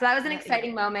 But yeah, so that was an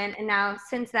exciting moment. And now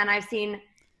since then I've seen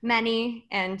many,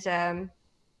 and they're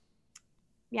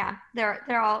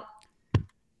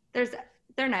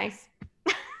nice.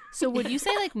 So would you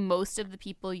say like most of the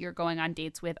people you're going on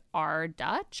dates with are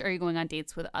Dutch? Or are you going on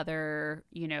dates with other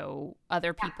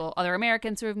people, other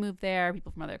Americans who have moved there,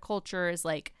 people from other cultures?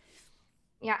 Like,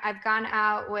 yeah, I've gone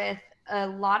out with a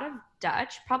lot of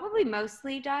Dutch, probably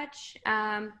mostly Dutch,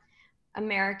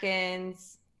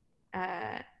 Americans,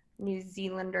 New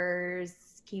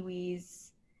Zealanders, Kiwis,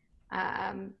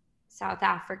 South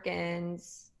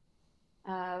Africans,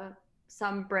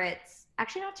 some Brits.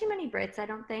 Actually, not too many Brits, I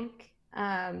don't think.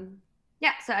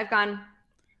 So I've gone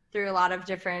through a lot of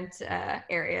different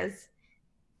areas.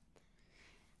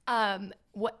 I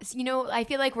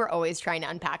feel like we're always trying to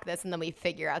unpack this, and then we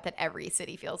figure out that every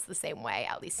city feels the same way,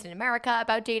 at least in America,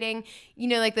 about dating.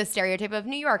 Like the stereotype of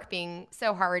New York being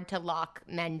so hard to lock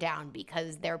men down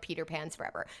because they're Peter Pans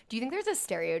forever. Do you think there's a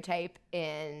stereotype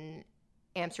in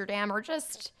Amsterdam, or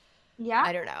just,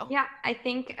 I don't know? Yeah, I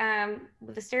think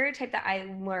the stereotype that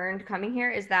I learned coming here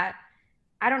is that,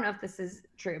 I don't know if this is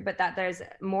true, but that there's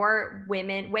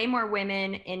way more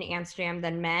women in Amsterdam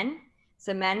than men.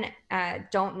 So men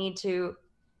don't need to,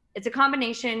 it's a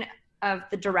combination of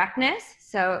the directness.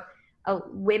 So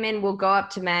women will go up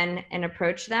to men and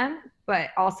approach them, but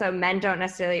also men don't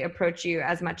necessarily approach you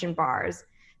as much in bars.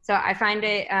 So I find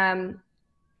it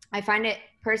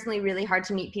personally really hard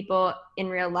to meet people in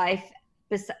real life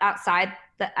outside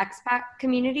the expat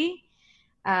community.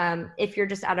 If you're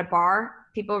just at a bar,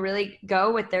 people really go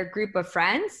with their group of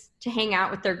friends to hang out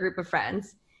with their group of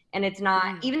friends. And it's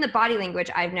not, even the body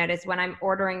language I've noticed when I'm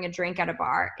ordering a drink at a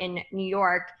bar in New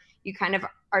York, you kind of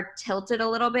are tilted a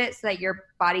little bit so that your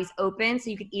body's open. So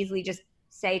you could easily just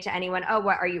say to anyone, oh,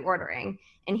 what are you ordering?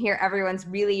 And here everyone's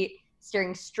really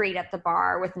staring straight at the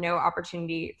bar with no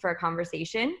opportunity for a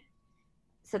conversation.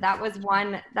 So that was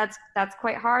one, that's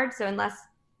quite hard. So unless,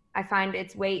 I find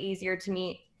it's way easier to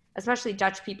meet, especially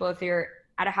Dutch people, if you're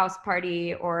at a house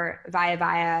party or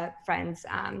via friends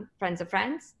of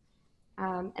friends.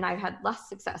 And I've had less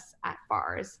success at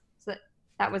bars. So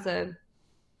that was I'm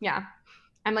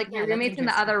like, my roommate's in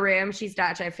the other room. She's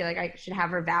Dutch. I feel like I should have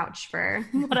her vouch for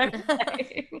what I'm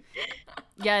saying.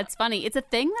 Yeah, it's funny. It's a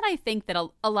thing that I think that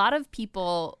a lot of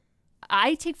people,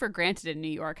 I take for granted in New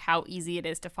York how easy it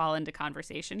is to fall into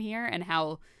conversation here, and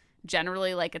how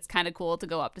generally, like, it's kind of cool to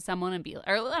go up to someone and be, or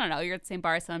I don't know, you're at the same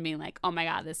bar as someone being like, oh my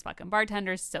God, this fucking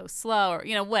bartender's so slow, or,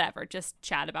 whatever, just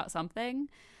chat about something.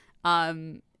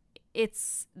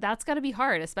 That's got to be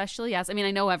hard, especially I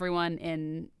know everyone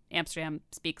in Amsterdam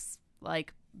speaks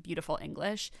like beautiful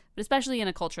English, but especially in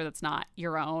a culture that's not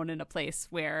your own, in a place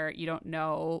where you don't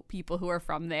know people who are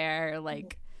from there,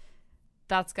 like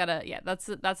that's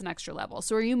an extra level.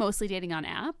 So are you mostly dating on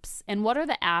apps? And what are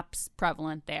the apps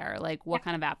prevalent there? Like what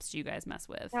kind of apps do you guys mess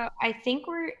with? So I think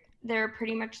they're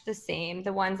pretty much the same.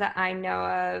 The ones that I know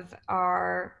of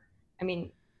are, I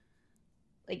mean,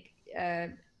 like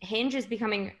Hinge is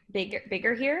becoming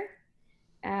bigger here.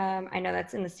 I know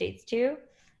that's in the States too.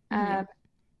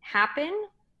 Happen,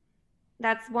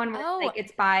 that's one where like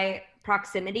it's by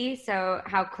proximity. So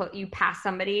how close you pass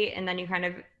somebody and then you kind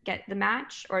of get the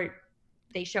match or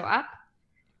they show up.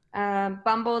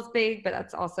 Bumble's big, but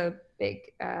that's also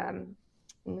big in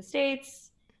the States.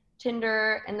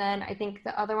 Tinder, and then I think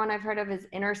the other one I've heard of is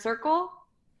Inner Circle.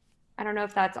 I don't know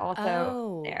if that's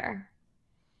also there.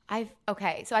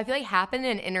 Okay, so I feel like Happen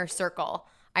and Inner Circle,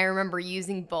 I remember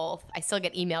using both. I still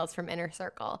get emails from Inner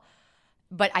Circle,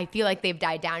 but I feel like they've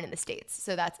died down in the States,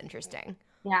 so that's interesting.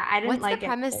 Yeah, I didn't like the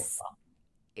premise?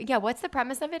 Yeah, what's the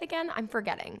premise of it again? I'm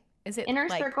forgetting. Is it Inner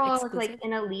like Circle exclusive? is like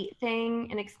an elite thing,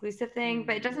 an exclusive thing,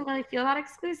 but it doesn't really feel that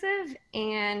exclusive,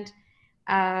 and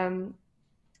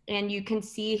you can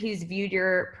see who's viewed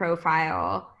your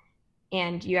profile,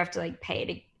 and you have to like pay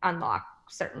to unlock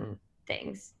certain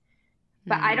things.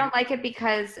 But I don't like it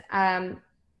because,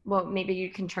 well, maybe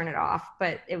you can turn it off,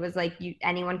 but it was like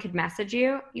anyone could message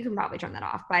you. You can probably turn that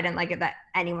off, but I didn't like it that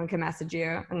anyone could message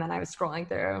you. And then I was scrolling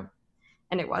through,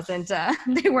 and it wasn't.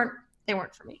 They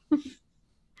weren't for me.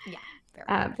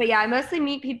 Yeah. But yeah, I mostly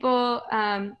meet people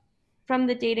from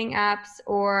the dating apps,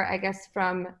 or I guess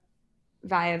from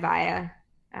via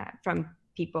from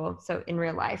people, so in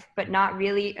real life, but not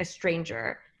really a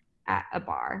stranger at a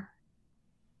bar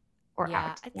or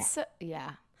out.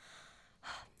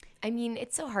 I mean,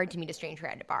 it's so hard to meet a stranger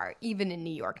at a bar, even in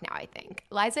New York now, I think.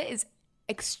 Liza is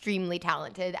extremely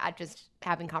talented at just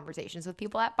having conversations with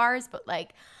people at bars, but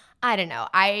like, I don't know.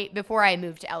 Before I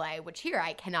moved to LA, which here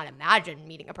I cannot imagine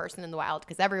meeting a person in the wild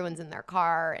because everyone's in their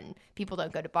car and people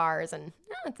don't go to bars, and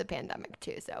it's a pandemic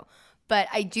too, so. But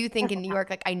I do think in New York,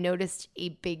 like I noticed a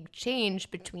big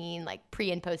change between like pre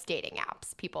and post dating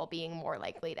apps, people being more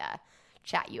likely to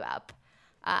chat you up.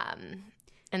 And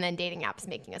then dating apps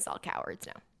making us all cowards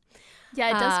now.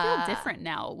 Yeah, it does feel different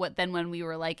now than when we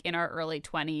were like in our early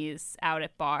 20s out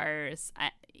at bars.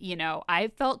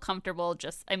 I felt comfortable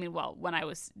when I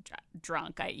was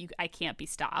drunk, I can't be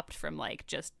stopped from like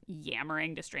just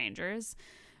yammering to strangers.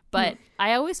 But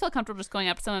I always felt comfortable just going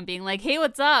up to someone being like, hey,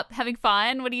 what's up? Having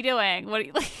fun? What are you doing? What are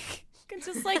you like? It's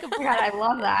just like, oh my God, I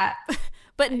love that.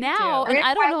 But now, and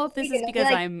I don't know if this is because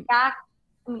like, I'm back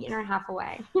a meter and a half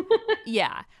away.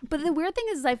 Yeah. But the weird thing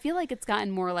is I feel like it's gotten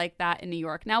more like that in New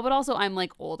York now, but also I'm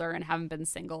like older and haven't been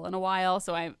single in a while.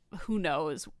 So who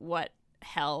knows what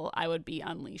hell I would be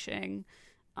unleashing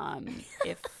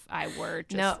if I were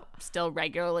just still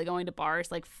regularly going to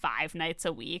bars like 5 nights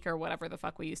a week or whatever the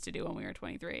fuck we used to do when we were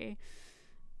 23.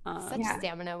 Such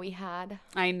stamina we had.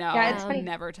 I know. Yeah, I'm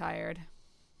never tired.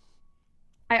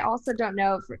 I also don't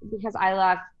know because I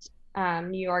left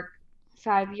New York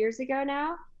 5 years ago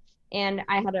now, and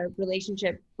I had a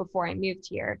relationship before I moved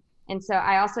here. And so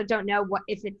I also don't know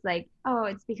if it's like, oh,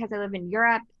 it's because I live in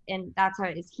Europe and that's how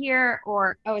it is here,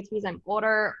 or, oh, it's because I'm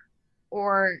older,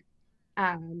 or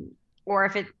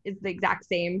if it is the exact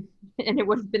same and it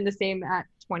would have been the same at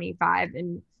 25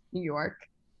 in New York.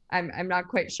 I'm not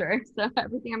quite sure. So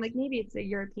everything, I'm like, maybe it's a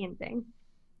European thing.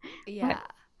 Yeah.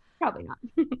 But probably not.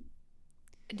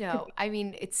 No, I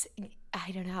mean,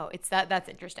 I don't know. That's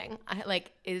interesting.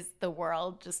 Is the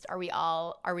world just, are we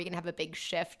going to have a big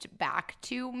shift back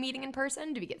to meeting in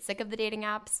person? Do we get sick of the dating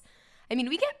apps? I mean,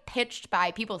 we get pitched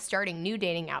by people starting new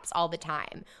dating apps all the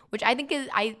time, which I think is,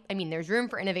 I mean, there's room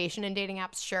for innovation in dating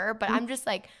apps, sure. But I'm just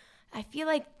like, I feel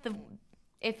like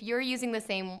if you're using the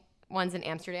same ones in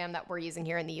Amsterdam that we're using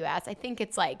here in the US, I think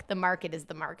it's like the market is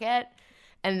the market.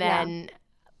 And then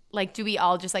like, do we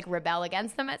all just like rebel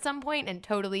against them at some point and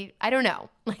totally, I don't know,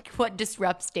 like what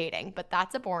disrupts dating, but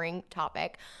that's a boring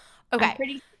topic. Okay. I'm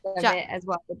pretty sick of it as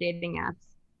well, the dating apps.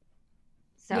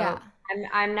 So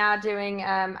I'm now doing,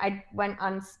 I went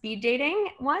on speed dating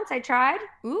once, I tried.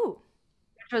 Ooh.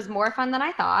 Which was more fun than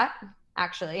I thought,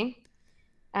 actually.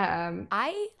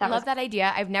 I love that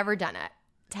idea. I've never done it.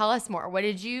 Tell us more. What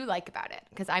did you like about it?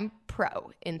 Because I'm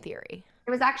pro in theory.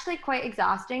 It was actually quite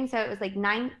exhausting. So it was like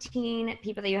 19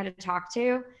 people that you had to talk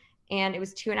to. And it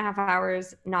was 2.5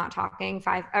 hours not talking,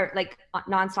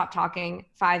 nonstop talking,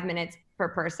 5 minutes per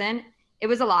person. It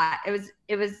was a lot.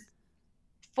 It was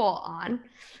full on.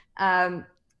 And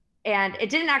it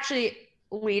didn't actually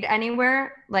lead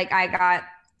anywhere. Like I got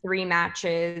 3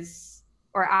 matches,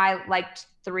 or I liked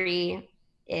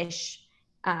 3-ish.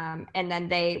 And then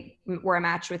they were a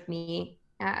match with me.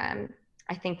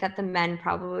 I think that the men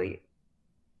probably,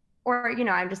 or, you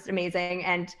know, I'm just amazing.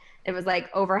 And it was like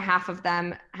over half of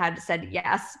them had said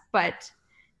yes, but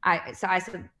I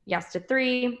said yes to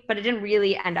 3, but it didn't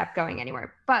really end up going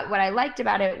anywhere. But what I liked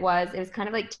about it was kind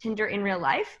of like Tinder in real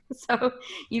life. So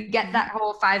you get that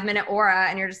whole 5-minute aura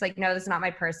and you're just like, no, this is not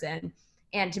my person.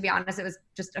 And to be honest, it was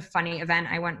just a funny event.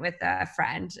 I went with a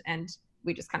friend and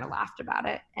we just kind of laughed about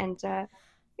it. And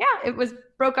it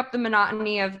broke up the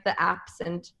monotony of the apps.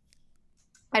 And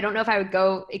I don't know if I would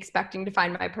go expecting to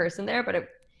find my person there, but it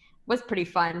was pretty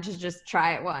fun to just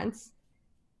try it once.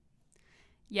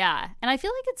 Yeah. And I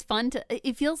feel like it's fun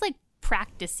it feels like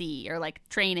practice-y or like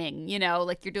training, you know,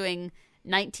 like you're doing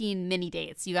 19 mini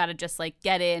dates. You got to just like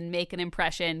get in, make an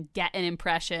impression, get an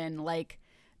impression, like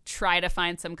try to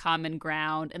find some common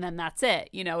ground. And then that's it.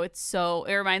 You know, it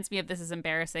reminds me of, this is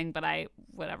embarrassing, but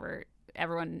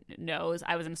everyone knows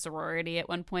I was in a sorority at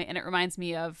one point, and it reminds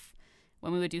me of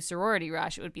when we would do Sorority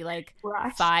Rush. It would be like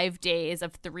 5 days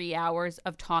of 3 hours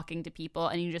of talking to people,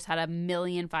 and you just had a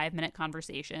million 5-minute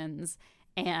conversations.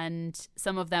 And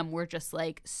some of them were just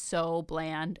like so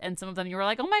bland, and some of them you were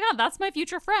like, oh my God, that's my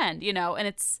future friend, you know.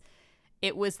 And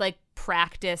it was like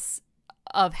practice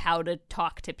of how to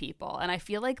talk to people. And I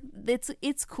feel like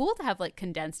it's cool to have like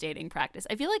condensed dating practice.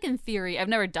 I feel like in theory, I've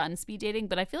never done speed dating,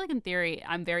 but I feel like in theory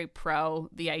I'm very pro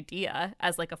the idea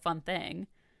as like a fun thing.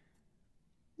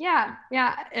 Yeah.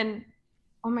 And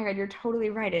oh my God, you're totally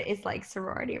right. It is like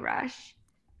Sorority Rush.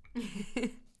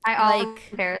 I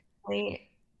like barely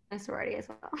a sorority as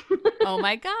well. Oh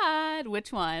my God,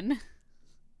 which one?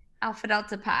 Alpha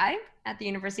Delta Pi at the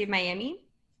University of Miami.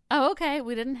 Oh, okay.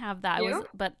 We didn't have that.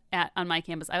 On my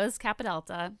campus, I was Kappa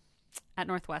Delta at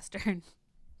Northwestern.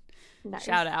 Nice.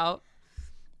 Shout out.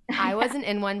 I wasn't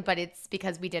in one, but it's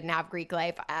because we didn't have Greek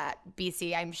life at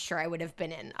BC. I'm sure I would have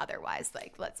been in otherwise.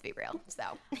 Like, let's be real. So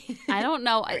I don't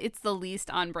know. It's the least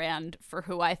on brand for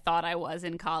who I thought I was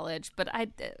in college, but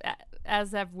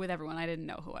with everyone, I didn't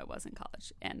know who I was in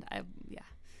college. And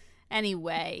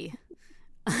anyway.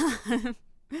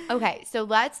 Okay, so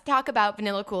let's talk about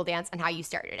Vanilla Cool Dance and how you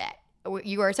started it.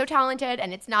 You are so talented,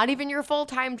 and it's not even your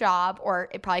full-time job, or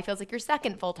it probably feels like your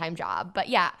second full-time job. But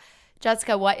yeah,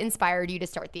 Jessica, what inspired you to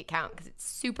start the account? Because it's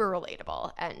super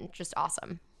relatable and just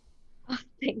awesome. Oh,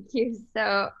 thank you.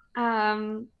 So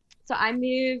I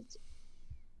moved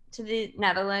to the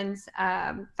Netherlands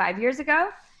 5 years ago.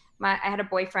 I had a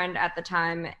boyfriend at the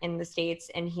time in the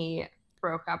States, and he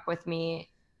broke up with me,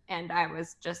 and I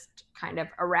was just kind of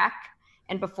a wreck.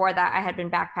 And before that, I had been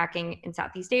backpacking in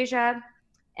Southeast Asia,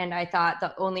 and I thought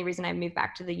the only reason I moved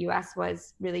back to the US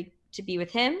was really to be with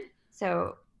him.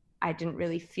 So I didn't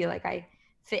really feel like I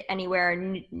fit anywhere.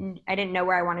 I didn't know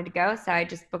where I wanted to go. So I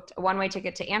just booked a one-way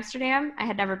ticket to Amsterdam. I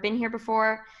had never been here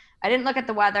before. I didn't look at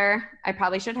the weather. I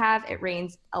probably should have. It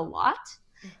rains a lot.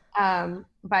 But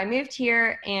I moved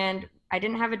here and I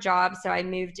didn't have a job. So I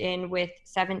moved in with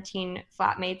 17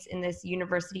 flatmates in this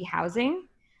university housing,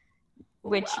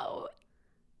 which, Whoa.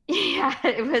 Yeah,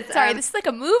 it was. Sorry, this is like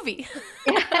a movie.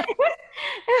 Yeah, it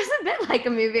was a bit like a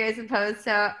movie, I suppose.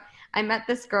 So I met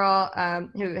this girl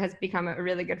who has become a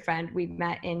really good friend. We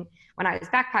met when I was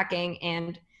backpacking,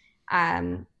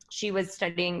 and she was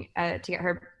studying to get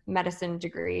her medicine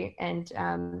degree, and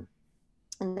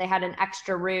they had an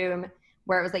extra room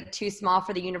where it was like too small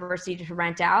for the university to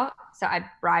rent out. So I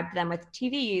bribed them with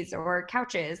TVs or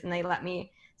couches, and they let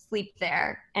me sleep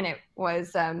there, and it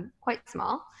was quite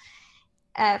small.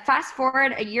 Fast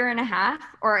forward a year and a half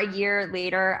or a year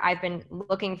later, I've been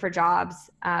looking for jobs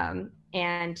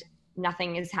and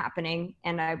nothing is happening.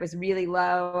 And I was really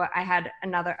low. I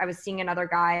was seeing another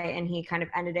guy and he kind of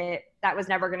ended it. That was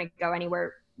never going to go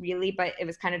anywhere really, but it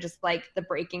was kind of just like the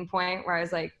breaking point where I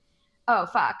was like, oh,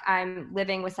 fuck, I'm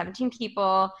living with 17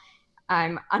 people.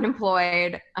 I'm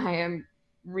unemployed. I am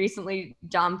recently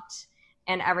dumped,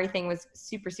 and everything was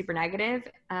super, super negative.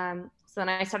 So then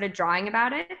I started drawing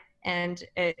about it. And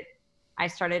I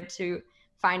started to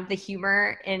find the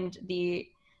humor and the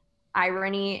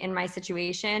irony in my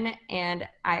situation. And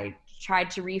I tried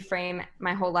to reframe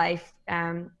my whole life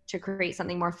to create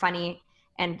something more funny.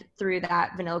 And through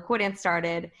that, Vanilla Cool Dance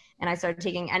started. And I started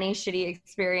taking any shitty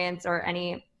experience or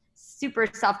any super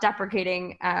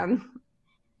self-deprecating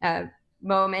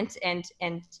moment and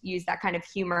use that kind of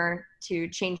humor to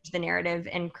change the narrative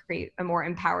and create a more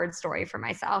empowered story for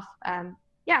myself.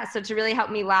 So to really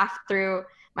help me laugh through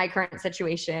my current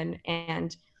situation.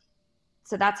 And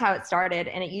so that's how it started.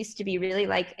 And it used to be really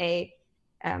like a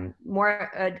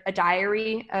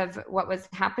diary of what was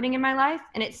happening in my life.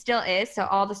 And it still is. So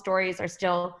all the stories are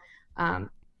still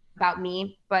about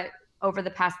me, but over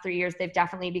the past 3 years, they've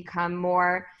definitely become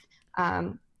more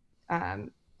about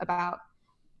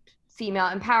female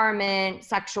empowerment,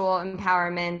 sexual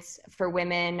empowerment for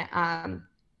women,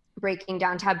 breaking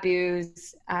down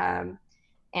taboos,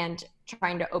 and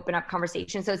trying to open up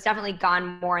conversation. So it's definitely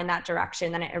gone more in that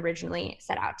direction than it originally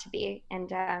set out to be. And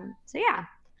so yeah,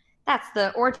 that's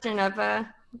the origin of the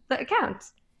account.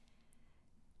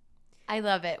 I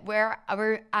love it.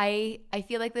 I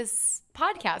feel like this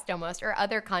podcast almost, or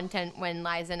other content when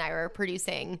Liza and I were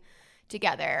producing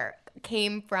together,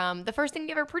 came from the first thing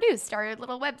we ever produced, our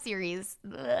little web series,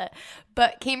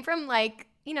 but came from like,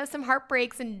 you know, some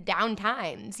heartbreaks and down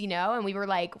times, you know, and we were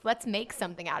like, let's make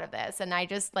something out of this. And I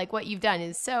just like what you've done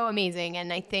is so amazing.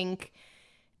 And I think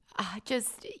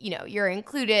just, you know, you're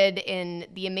included in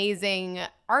the amazing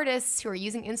artists who are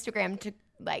using Instagram to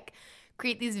like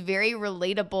create these very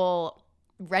relatable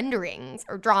renderings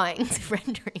or drawings,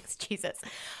 renderings, Jesus,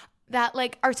 that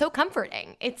like are so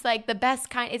comforting. It's like the best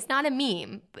kind. It's not a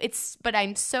meme. But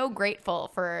I'm so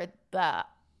grateful for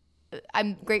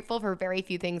I'm grateful for very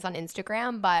few things on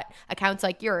Instagram, but accounts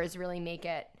like yours really make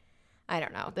it, I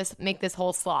don't know, make this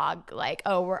whole slog like,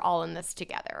 oh, we're all in this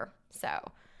together. So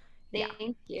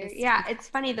Thank you. Yeah, it's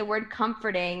funny, the word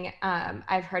comforting,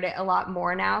 I've heard it a lot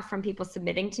more now from people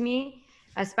submitting to me,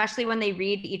 especially when they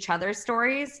read each other's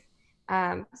stories.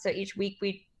 So each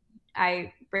week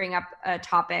I bring up a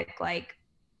topic, like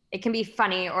it can be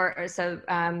funny or so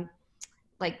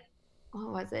like, what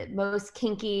was it? Most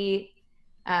kinky,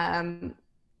 whoa,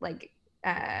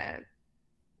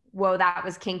 that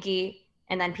was kinky.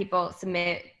 And then people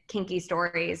submit kinky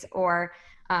stories, or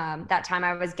that time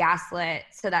I was gaslit.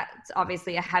 So that's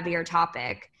obviously a heavier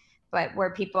topic, but where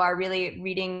people are really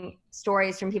reading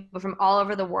stories from people from all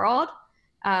over the world.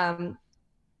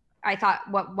 I thought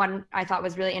one I thought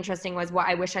was really interesting was what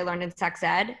I wish I learned in sex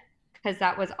ed, because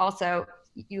that was also,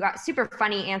 you got super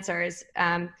funny answers,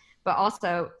 but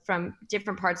also from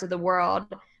different parts of the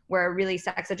world where really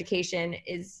sex education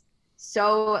is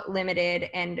so limited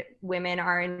and women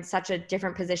are in such a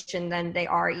different position than they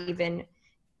are even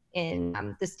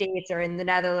in the States or in the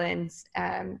Netherlands.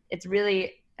 It's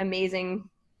really amazing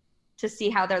to see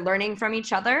how they're learning from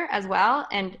each other as well,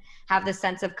 and have the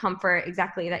sense of comfort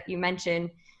exactly that you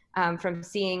mentioned, from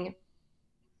seeing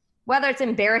whether it's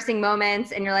embarrassing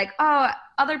moments and you're like, oh,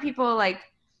 other people, like,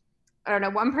 I don't know,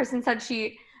 one person said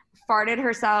she farted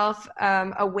herself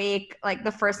awake like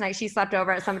the first night she slept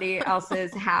over at somebody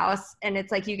else's house, and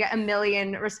it's like you get a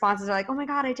million responses are like, oh my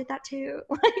god, I did that too.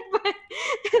 Like, but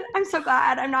I'm so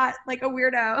glad I'm not like a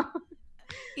weirdo.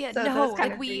 Yeah, so no,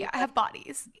 like we have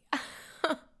bodies.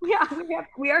 Yeah,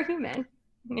 we are human.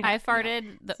 Yeah. I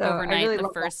farted overnight really the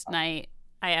first night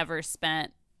I ever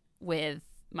spent with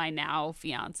my now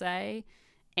fiance,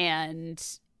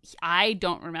 and I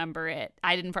don't remember it.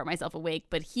 I didn't fart myself awake,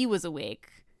 but he was awake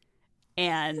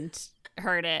and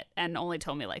heard it and only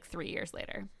told me like 3 years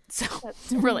later. So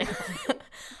it's really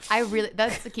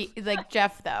that's the key. Like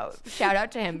Jeff, though, shout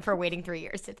out to him for waiting 3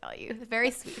 years to tell you.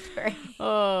 Very sweet.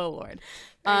 Oh Lord.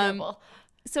 Noble.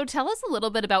 So tell us a little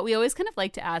bit about, we always kind of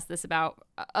like to ask this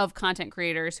of content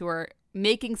creators who are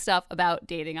making stuff about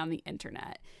dating on the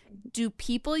internet. Do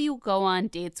people you go on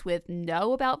dates with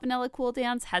know about Vanilla Cool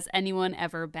Dance? Has anyone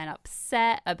ever been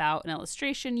upset about an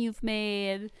illustration you've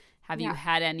made? Have you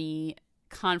had any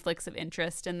conflicts of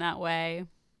interest in that way?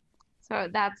 So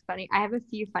that's funny. I have a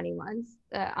few funny ones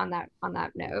on that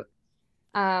note.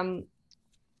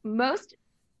 Most,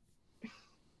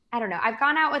 I don't know. I've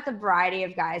gone out with a variety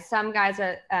of guys. Some guys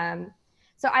are,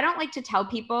 so I don't like to tell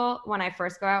people when I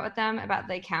first go out with them about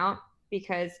the account,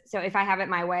 because so if I have it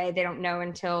my way, they don't know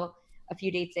until a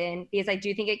few dates in, because I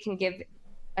do think it can give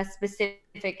a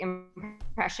specific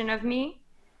impression of me.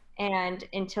 And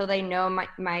until they know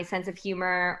my sense of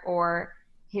humor or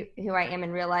who I am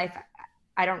in real life,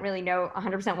 I don't really know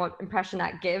 100% what impression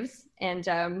that gives. And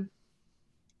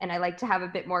I like to have a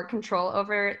bit more control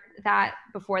over that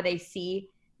before they see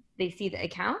the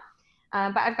account.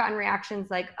 But I've gotten reactions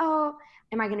like, oh,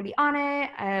 am I going to be on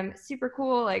it? Super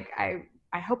cool. Like, I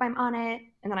hope I'm on it.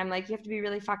 And then I'm like, you have to be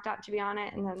really fucked up to be on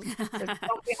it. And then so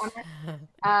don't be on it.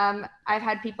 I've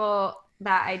had people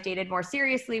that I dated more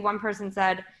seriously. One person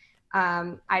said,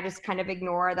 I just kind of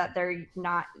ignore that they're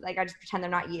not, like, I just pretend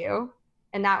they're not you.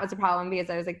 And that was a problem, because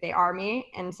I was like, they are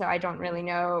me. And so I don't really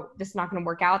know, this is not going to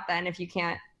work out then if you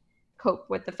can't cope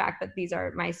with the fact that these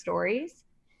are my stories.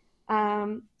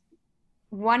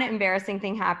 One embarrassing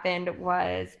thing happened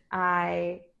was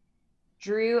I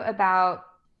drew about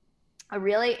a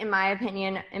really, in my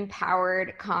opinion,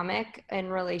 empowered comic in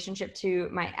relationship to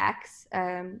my ex,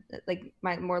 like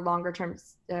my more longer term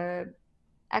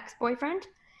ex-boyfriend.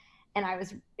 and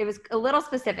it was a little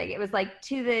specific. It was like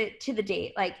to the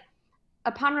date, like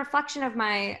upon reflection of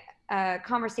my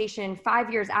conversation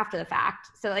 5 years after the fact.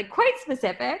 So like quite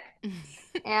specific.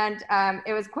 And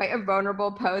it was quite a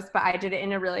vulnerable post, but I did it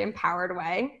in a really empowered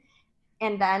way.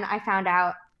 And then I found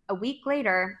out a week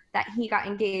later that he got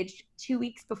engaged 2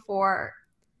 weeks before.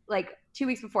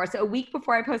 So a week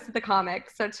before I posted the comic.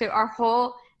 So to our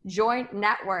whole joint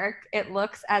network, it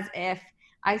looks as if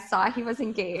I saw he was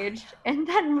engaged and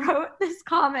then wrote this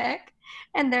comic.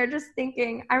 And they're just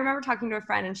thinking, I remember talking to a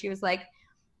friend and she was like,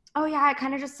 oh yeah, I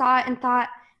kind of just saw it and thought,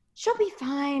 she'll be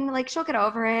fine. Like, she'll get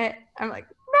over it. I'm like,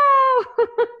 no.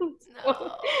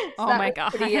 So Oh my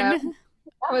God. that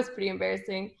was pretty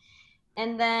embarrassing.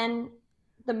 And then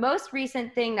the most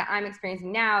recent thing that I'm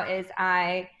experiencing now is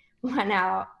I went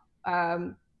out.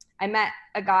 I met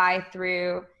a guy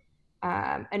through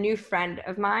a new friend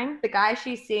of mine. The guy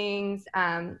she's seeing's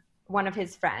one of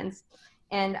his friends.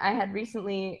 And I had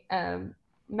recently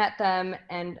met them,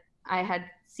 and I had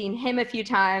seen him a few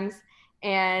times,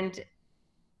 and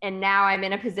now I'm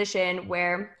in a position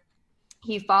where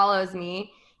he follows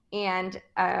me, and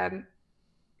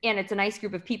it's a nice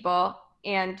group of people,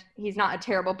 and he's not a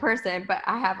terrible person, but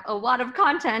I have a lot of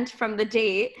content from the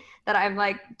date that I'm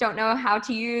like, don't know how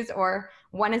to use or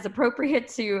when is appropriate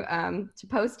to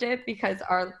post it, because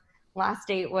our last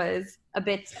date was a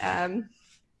bit,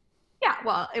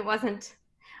 it wasn't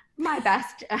my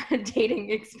best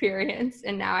dating experience.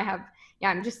 And now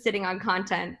I'm just sitting on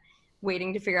content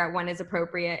waiting to figure out when is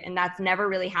appropriate. And that's never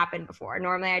really happened before.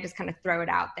 Normally I just kind of throw it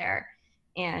out there.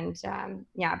 And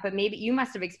but maybe you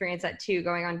must have experienced that too,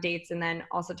 going on dates and then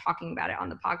also talking about it on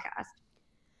the podcast.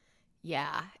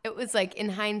 Yeah, it was like, in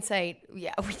hindsight,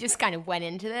 we just kind of went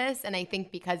into this. And I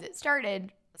think because it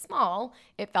started small,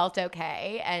 it felt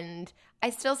okay. And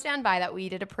I still stand by that we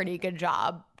did a pretty good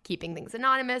job keeping things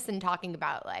anonymous and talking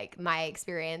about like my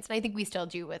experience. And I think we still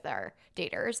do with our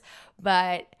daters.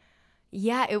 But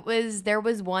yeah, there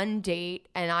was one date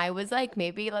and I was like,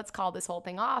 maybe let's call this whole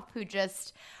thing off,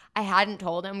 I hadn't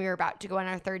told him we were about to go on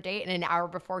our third date. And an hour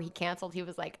before he canceled, he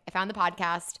was like, I found the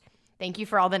podcast. Thank you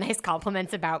for all the nice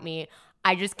compliments about me.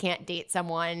 I just can't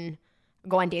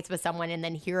go on dates with someone and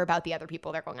then hear about the other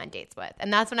people they're going on dates with.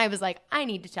 And that's when I was like, I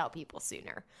need to tell people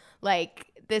sooner. Like,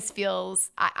 this feels,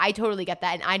 I totally get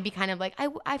that. And I'd be kind of like,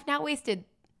 I've now wasted,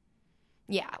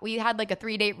 we had like a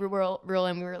 3-date rule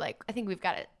and we were like, I think we've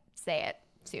got to say it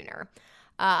sooner.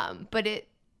 But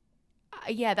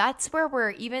that's where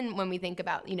we're, even when we think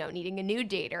about, needing a new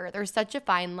dater, there's such a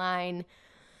fine line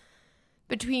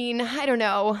between, I don't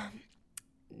know,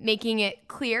 making it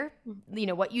clear,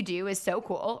 what you do is so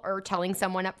cool, or telling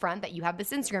someone up front that you have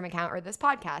this Instagram account or this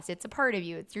podcast. It's a part of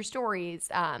you. It's your stories.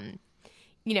 And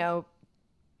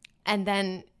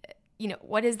then,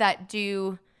 what does that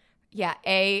do?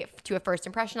 To a first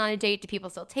impression on a date? Do people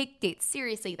still take dates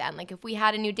seriously then? Like, if we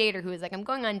had a new dater who was like, I'm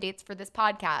going on dates for this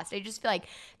podcast, I just feel like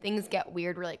things get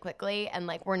weird really quickly, and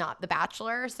like, we're not The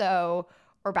Bachelor,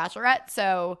 or Bachelorette,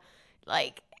 so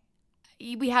like,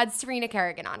 we had Serena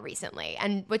Kerrigan on recently,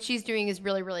 and what she's doing is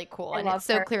really, really cool. And it's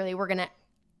so clearly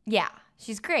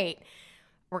she's great.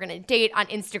 We're going to date on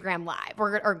Instagram Live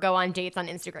or go on dates on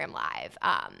Instagram Live.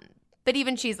 But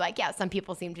even she's like, some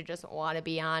people seem to just want to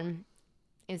be on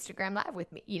Instagram Live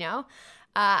with me,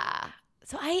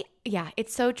 So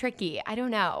it's so tricky. I don't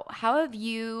know. How have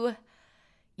you,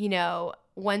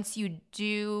 once you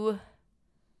do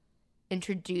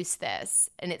introduce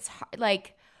this and it's hard,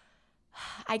 like,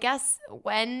 I guess,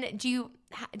 when do you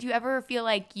ever feel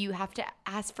like you have to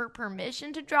ask for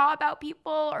permission to draw about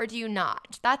people, or do you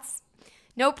not? That's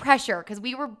no pressure, because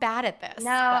we were bad at this.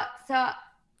 No, so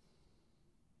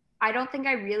I don't think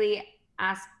I really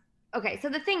asked. Okay, so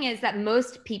the thing is that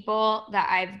most people that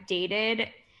I've dated,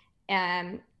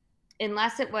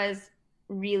 unless it was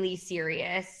really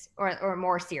serious or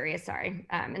more serious,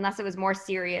 unless it was more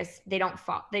serious, they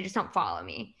just don't follow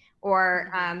me,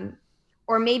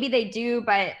 or maybe they do,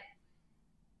 but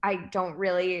I don't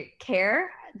really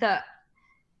care.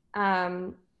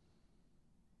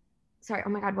 Sorry, oh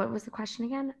my God, what was the question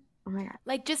again? Oh my God.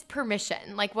 Like, just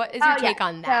permission. Like, what is your take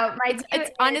on that? So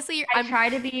it's honestly, I try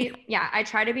to be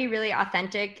really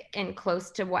authentic and close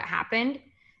to what happened.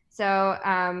 So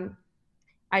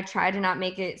I try to not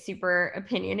make it super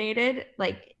opinionated,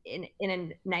 like in a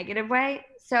negative way.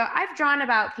 So I've drawn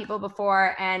about people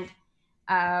before, and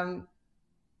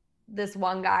this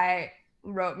one guy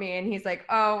wrote me and he's like,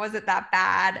 oh, was it that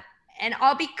bad? And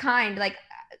I'll be kind. Like,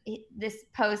 this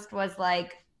post was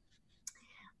like,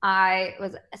 I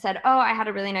said, oh, I had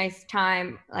a really nice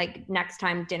time. Like, next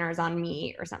time dinner's on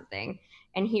me or something.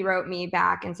 And he wrote me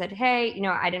back and said, hey,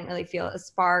 I didn't really feel a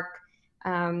spark.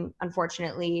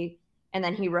 unfortunately. And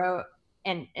then he wrote,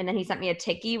 and then he sent me a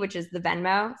Tiki, which is the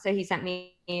Venmo. So he sent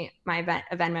me a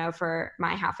Venmo for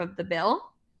my half of the bill.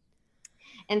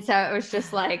 And so it was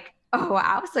just like, oh,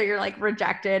 wow. So you're like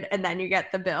rejected and then you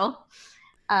get the bill.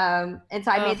 And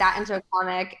so I made that into a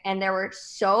comic, and there were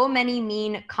so many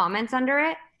mean comments under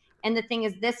it. And the thing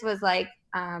is, this was like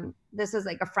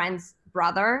a friend's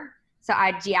brother. So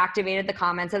I deactivated the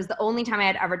comments. It was the only time I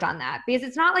had ever done that, because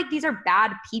it's not like these are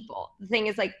bad people. The thing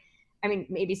is, like, I mean,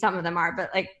 maybe some of them are, but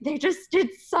like they just did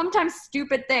sometimes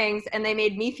stupid things and they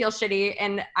made me feel shitty,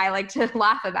 and I like to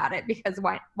laugh about it because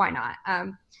why not?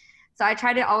 So I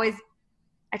try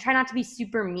not to be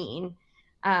super mean.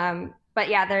 But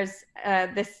yeah, there's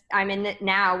I'm in it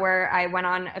now where I went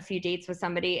on a few dates with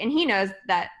somebody, and he knows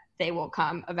that they will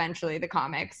come eventually, the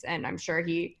comics. And I'm sure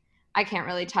I can't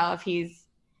really tell if he's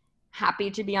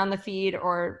happy to be on the feed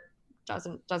or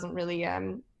doesn't really,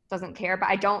 doesn't care. But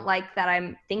I don't like that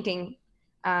I'm thinking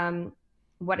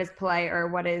what is polite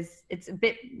or it's a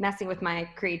bit messing with my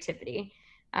creativity.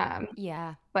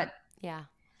 Yeah. But yeah.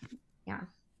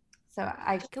 So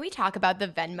Can we talk about the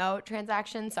Venmo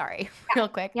transaction? Sorry, real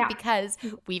quick, because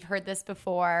we've heard this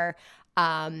before.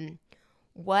 I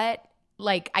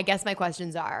guess my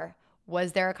questions are,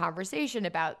 was there a conversation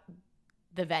about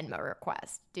the Venmo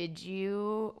request?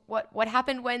 What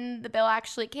happened when the bill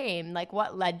actually came? Like,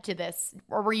 what led to this?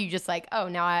 Or were you just like, oh,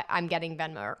 now I'm getting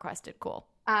Venmo requested. Cool.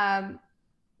 Well,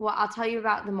 I'll tell you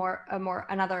about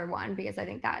another one, because I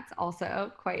think that's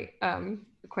also quite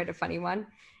a funny one.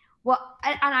 Well,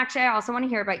 and actually, I also want to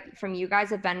hear from you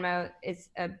guys if Venmo is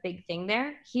a big thing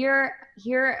there. Here,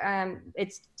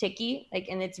 it's Tiki,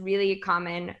 and it's really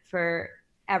common for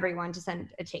everyone to send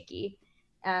a Tiki.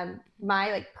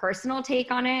 My personal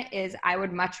take on it is I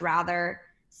would much rather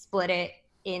split it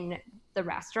in the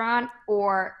restaurant,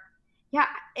 or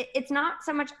it's not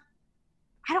so much.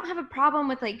 I don't have a problem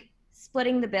with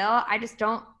splitting the bill. I just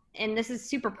don't. And this is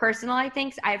super personal, I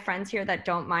think. I have friends here that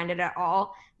don't mind it at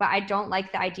all, but I don't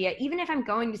like the idea, even if I'm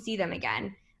going to see them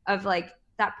again, of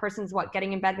that person's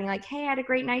getting in bed being like, hey, I had a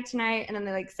great night tonight. And then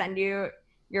they send you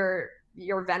your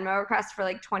Venmo request for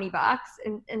 $20.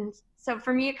 And so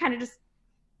for me, it kind of just,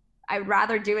 I'd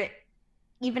rather do it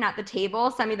even at the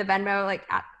table. Send me the Venmo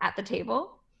at the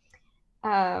table.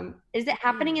 Is it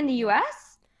happening in the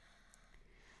US?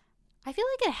 I feel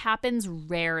like it happens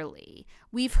rarely.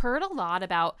 We've heard a lot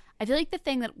about, I feel like the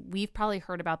thing that we've probably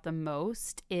heard about the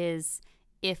most is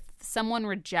if someone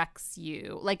rejects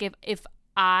you. Like if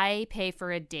I pay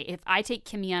for a date, if I take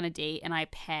Kimmy on a date and I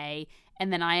pay,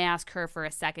 and then I ask her for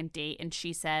a second date and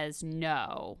she says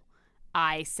no,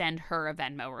 I send her a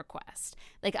Venmo request.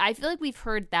 I feel like we've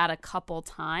heard that a couple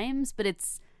times, but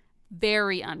it's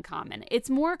very uncommon. It's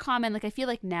more common, I feel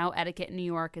like now etiquette in New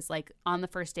York is on the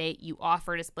first date, you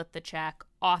offer to split the check.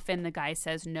 Often the guy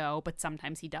says no, but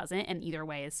sometimes he doesn't, and either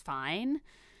way is fine.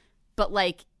 But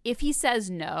if he says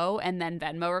no and then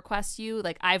Venmo requests you,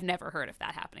 I've never heard of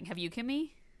that happening. Have you,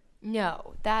 Kimmy?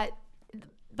 No, that's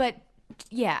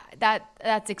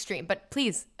extreme. But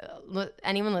please,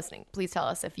 anyone listening, please tell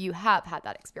us if you have had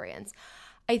that experience.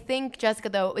 I think, Jessica,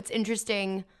 though, it's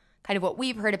interesting kind of what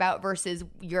we've heard about versus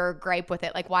your gripe with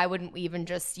it. Why wouldn't we even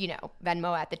just,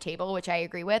 Venmo at the table, which I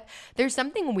agree with. There's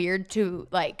something weird to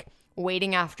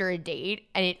waiting after a date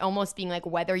and it almost being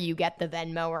whether you get the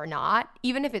Venmo or not,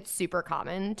 even if it's super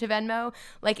common to Venmo.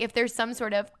 If there's some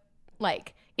sort of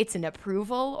it's an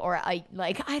approval or I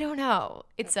don't know.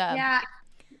 It's a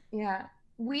yeah.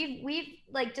 We've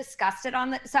discussed it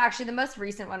on so actually the most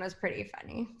recent one was pretty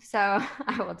funny. So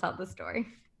I will tell the story.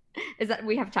 Is that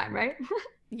we have time, right?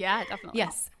 Yeah, definitely.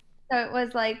 Yes. So it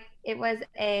was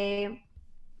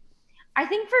I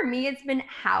think for me, it's been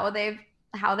how they've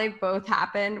both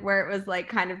happened, where it was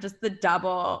kind of just the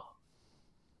double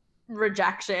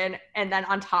rejection. And then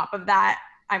on top of that,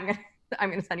 I'm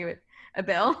going to send you a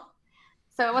bill.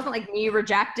 So it wasn't me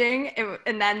rejecting it,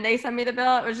 and then they sent me the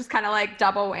bill. It was just kind of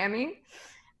double whammy.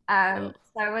 So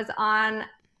I was on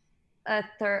a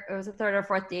third or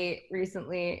fourth date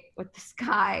recently with this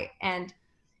guy, and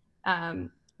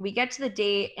we get to the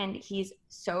date and he's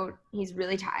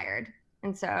really tired.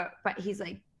 And so, but he's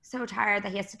so tired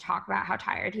that he has to talk about how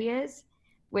tired he is,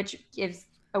 which gives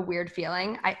a weird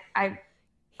feeling. I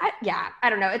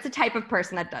don't know. It's a type of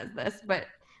person that does this, but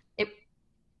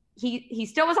he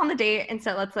still was on the date. And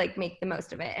so let's make the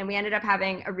most of it. And we ended up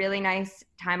having a really nice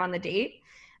time on the date.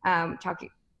 We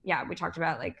talked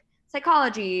about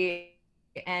psychology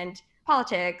and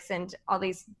politics and all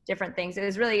these different things. It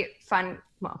was really fun.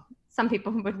 Well, some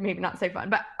people would maybe not say fun,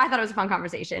 but I thought it was a fun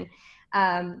conversation.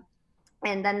 And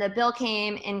then the bill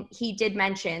came and he did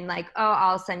mention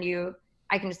I'll send you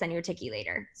I can just send you a tickie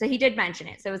later. So he did mention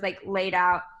it. So it was like laid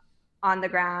out on the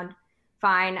ground.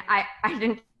 Fine. I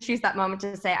didn't choose that moment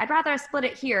to say, I'd rather split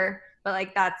it here, but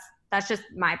like, that's just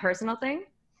my personal thing.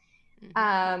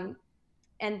 And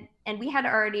we had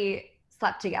already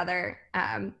slept together,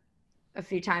 a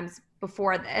few times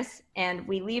before this, and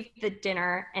we leave the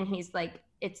dinner and he's like,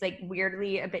 it's like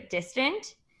weirdly a bit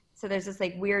distant. So there's this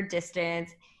like weird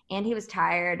distance, and he was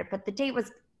tired, but the date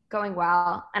was going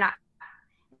well. And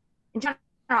in general,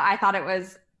 I thought it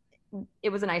was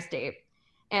a nice date.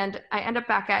 And I end up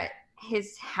back at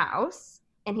his house,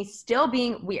 and he's still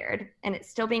being weird, and it's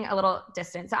still being a little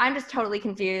distant. So I'm just totally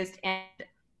confused. And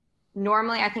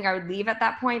normally I think I would leave at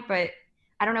that point, but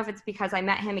I don't know if it's because I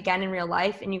met him again in real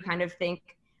life, and you kind of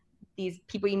think these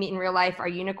people you meet in real life are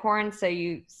unicorns, so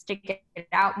you stick it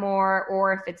out more,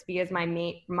 or if it's because my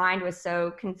mind was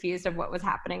so confused of what was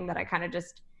happening that I kind of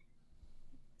just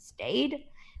stayed.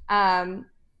 And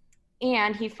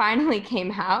he finally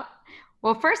came out.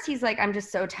 Well, first he's like, I'm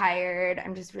just so tired.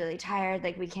 I'm just really tired.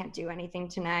 Like, we can't do anything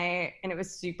tonight. And it was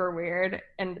super weird.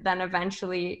 And then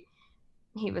eventually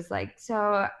he was like,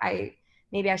 so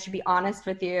maybe I should be honest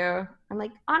with you. I'm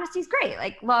like, honesty's great.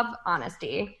 Like, love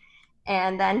honesty.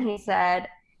 And then he said,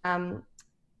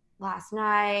 last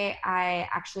night I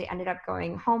actually ended up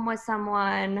going home with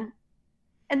someone.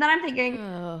 And then I'm thinking,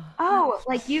 oh,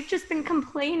 like, you've just been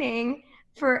complaining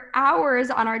for hours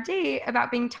on our date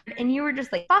about being tired, and you were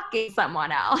just like fucking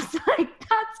someone else. Like,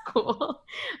 that's cool.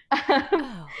 Oh,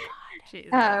 God.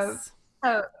 Jesus.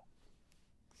 So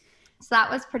that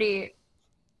was pretty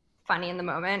funny in the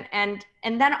moment. And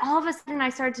then all of a sudden I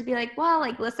started to be like, well,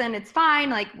 like, listen, it's fine.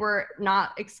 Like, we're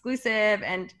not exclusive.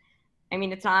 And I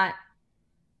mean, it's not,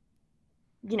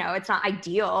 it's not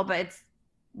ideal, but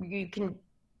you can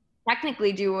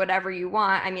technically do whatever you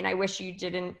want. I mean, I wish you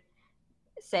didn't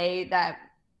say that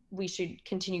we should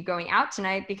continue going out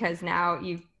tonight, because now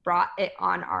you've brought it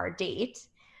on our date.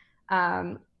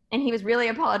 And he was really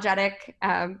apologetic.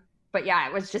 But yeah,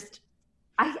 it was just,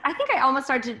 I think I almost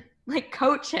started to like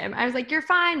coach him. I was like, you're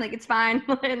fine. Like, it's fine.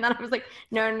 And then I was like,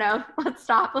 no, let's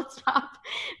stop.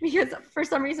 Because for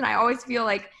some reason I always feel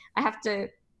like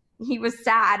he was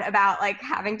sad about like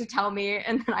having to tell me,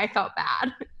 and then I felt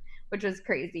bad, which was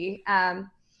crazy.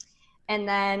 And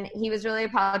then he was really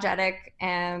apologetic.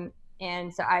 And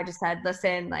so I just said,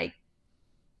 listen, like,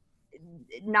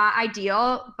 not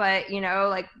ideal, but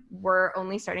like, we're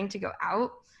only starting to go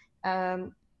out.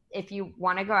 If you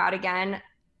want to go out again,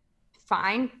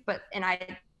 fine. But, and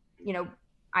I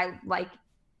like,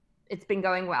 it's been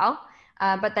going well,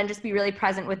 but then just be really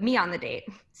present with me on the date.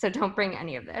 So don't bring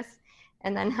any of this.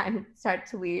 And then I start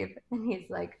to leave, and he's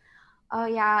like, oh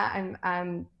yeah,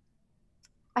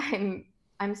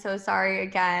 I'm so sorry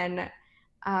again.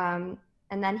 And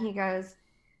then he goes,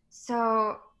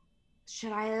 so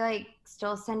should I like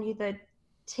still send you the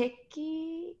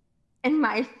tickie? In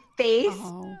my face.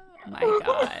 Oh my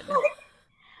God.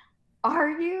 Are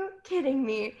you kidding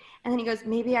me? And then he goes,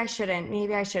 maybe I shouldn't.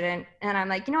 And I'm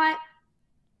like, you know what?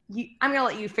 I'm going to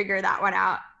let you figure that one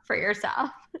out for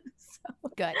yourself. So,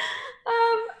 good.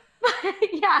 But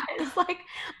yeah, it's like,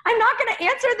 I'm not going to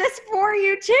answer this for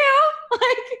you too.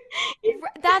 Like,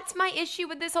 that's my issue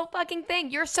with this whole fucking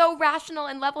thing. You're so rational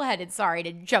and level-headed. Sorry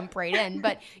to jump right in,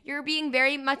 but you're being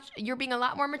a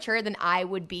lot more mature than I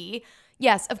would be.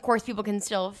 Yes, of course, people can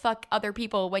still fuck other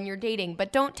people when you're dating,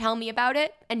 but don't tell me about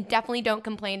it, and definitely don't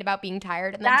complain about being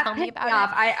tired and then tell me about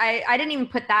it. I didn't even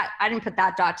put that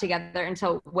dot together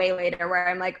until way later, where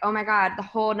I'm like, oh my God, the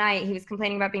whole night he was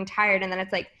complaining about being tired, and then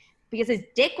it's like, because his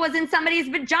dick was in somebody's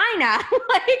vagina.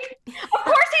 Like, of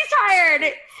course he's tired.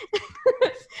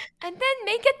 And then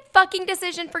make a fucking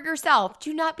decision for yourself.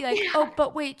 Do not be like, oh,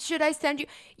 but wait, should I send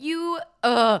you?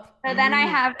 So then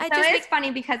it's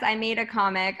funny because I made a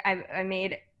comic. I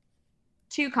made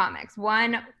two comics.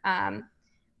 One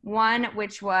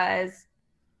which was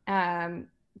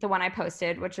the one I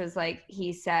posted, which was like,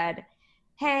 he said,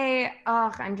 hey,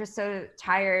 I'm just so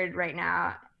tired right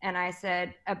now. And I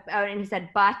said, and he said,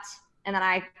 but, and then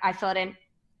I filled in,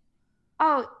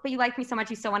 oh, but you like me so much,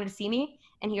 you still wanted to see me?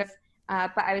 And he goes,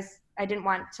 but I didn't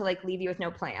want to like leave you with no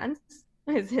plans,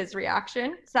 is his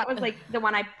reaction. So that was like the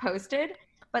one I posted.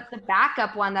 But the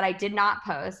backup one that I did not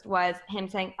post was him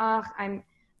saying, oh, I'm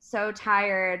so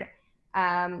tired.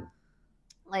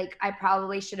 Like, I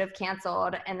probably should have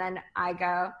canceled. And then I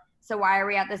go, so why are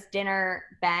we at this dinner,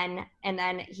 Ben? And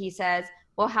then he says,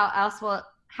 well, how else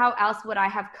would I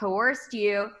have coerced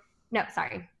you? No,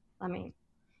 sorry.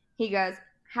 He goes,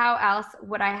 how else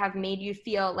would I have made you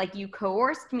feel like you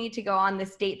coerced me to go on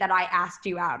this date that I asked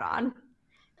you out on?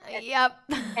 Yep.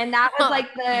 And that was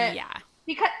like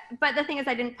but the thing is,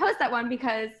 I didn't post that one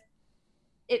because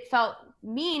it felt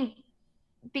mean.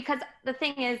 Because the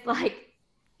thing is, like,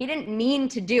 he didn't mean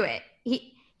to do it.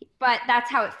 But that's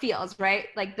how it feels, right?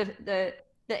 Like the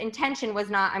intention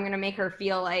was not, I'm gonna make her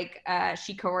feel like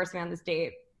she coerced me on this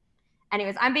date.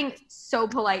 Anyways, I'm being so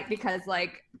polite because,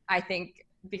 like, I think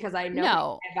because I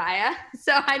know Vaya,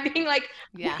 so I'm being like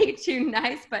way too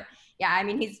nice. But yeah, I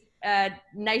mean, he's a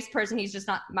nice person. He's just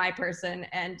not my person.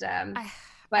 And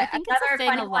but another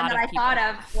funny one that I thought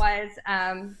of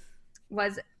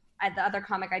was the other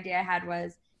comic idea I had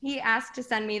was, he asked to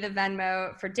send me the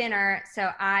Venmo for dinner,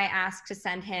 so I asked to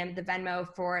send him the Venmo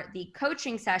for the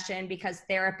coaching session because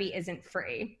therapy isn't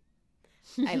free.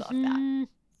 I love that.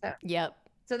 So, yep.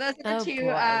 So those are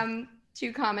the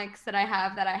two comics that I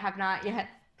have not yet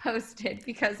posted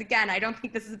because, again, I don't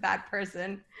think this is a bad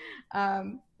person,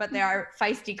 but they are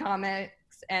feisty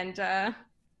comics, and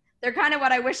they're kind of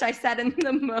what I wish I said in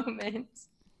the moment.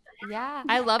 Yeah.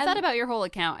 I love that about your whole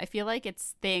account. I feel like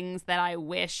it's things that I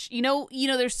wish,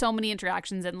 there's so many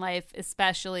interactions in life,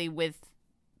 especially with,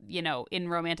 in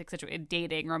romantic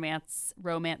dating, romance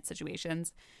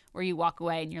situations where you walk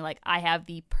away and you're like, I have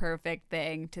the perfect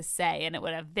thing to say, and it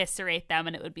would eviscerate them,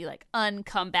 and it would be like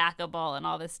uncomebackable and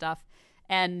all this stuff.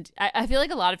 And I feel like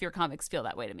a lot of your comics feel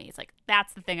that way to me. It's like,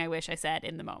 that's the thing I wish I said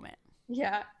in the moment.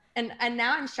 Yeah. And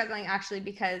now I'm struggling actually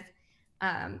because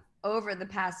over the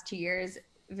past 2 years,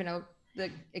 the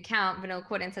account Vanilla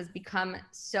Cool Dance has become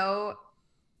so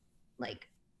like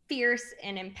fierce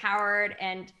and empowered,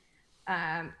 and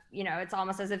it's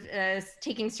almost as if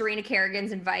taking Serena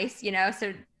Kerrigan's advice,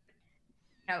 so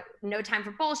no time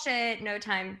for bullshit, no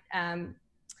time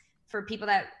for people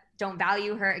that don't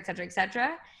value her, et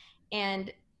cetera,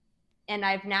 and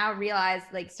I've now realized,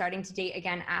 like, starting to date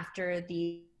again after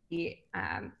the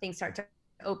things start to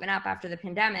open up after the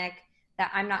pandemic, that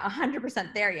I'm not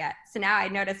 100% there yet. So now I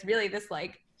notice really this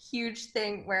like huge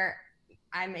thing where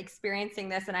I'm experiencing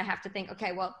this and I have to think,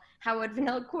 okay, well, how would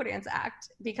Vanilla Cool Dance act?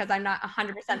 Because I'm not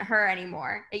 100% her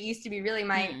anymore. It used to be really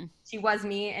she was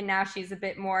me, and now she's a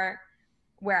bit more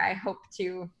where I hope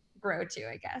to grow to,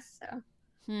 I guess. So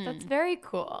that's very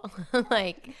cool.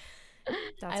 Like,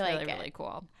 that's I really, really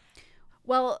cool.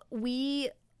 Well, we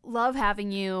love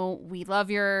having you. We love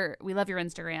your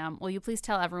Instagram. Will you please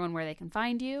tell everyone where they can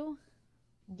find you?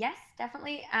 Yes,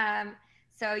 definitely.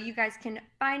 So you guys can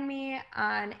find me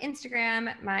on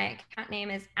Instagram. My account name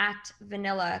is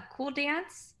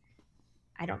 @VanillaCoolDance.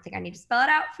 I don't think I need to spell it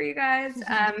out for you guys.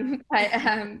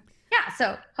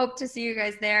 So hope to see you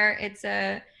guys there. It's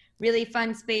a really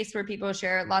fun space where people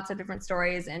share lots of different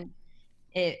stories, and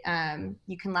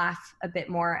you can laugh a bit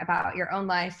more about your own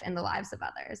life and the lives of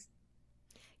others.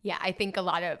 Yeah, I think a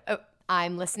lot of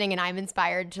I'm listening and I'm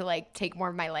inspired to like take more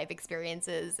of my life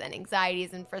experiences and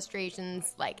anxieties and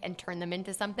frustrations and turn them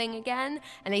into something again.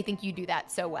 And I think you do that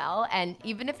so well. And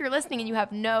even if you're listening and you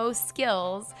have no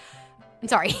skills, I'm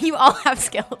sorry, you all have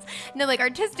skills, no like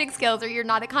artistic skills, or you're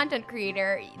not a content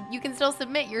creator, you can still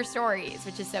submit your stories,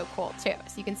 which is so cool too.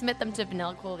 So you can submit them to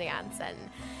Vanilla Cool Dance, and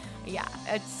yeah,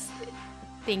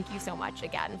 thank you so much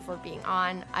again for being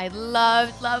on. I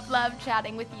love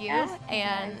chatting with you. Yes,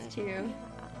 and too.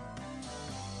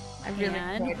 We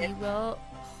will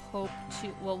hope to.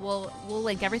 Well, we'll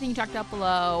link everything you talked about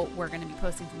below. We're going to be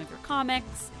posting some of your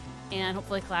comics and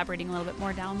hopefully collaborating a little bit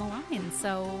more down the line.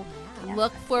 So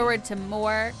look forward to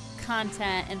more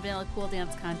content and Vanilla Cool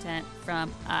Dance content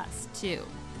from us too.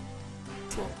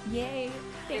 Cool. Yay!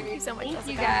 Thank you so much,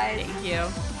 Jessica. You guys. Thank you.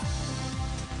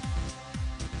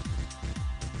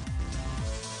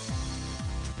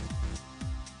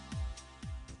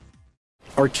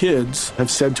 Our kids have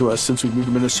said to us since we moved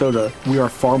to Minnesota, we are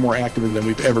far more active than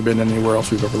we've ever been anywhere else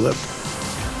we've ever lived.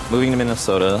 Moving to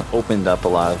Minnesota opened up a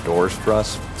lot of doors for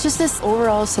us. Just this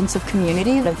overall sense of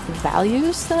community, of the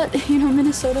values that,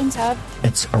 Minnesotans have.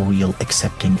 It's a real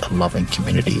accepting, loving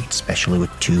community, especially with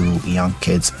 2 young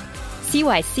kids. See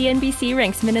why CNBC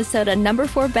ranks Minnesota number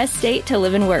 4 best state to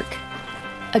live and work.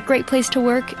 A great place to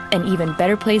work, an even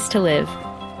better place to live.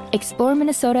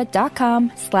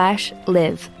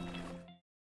 ExploreMinnesota.com/live.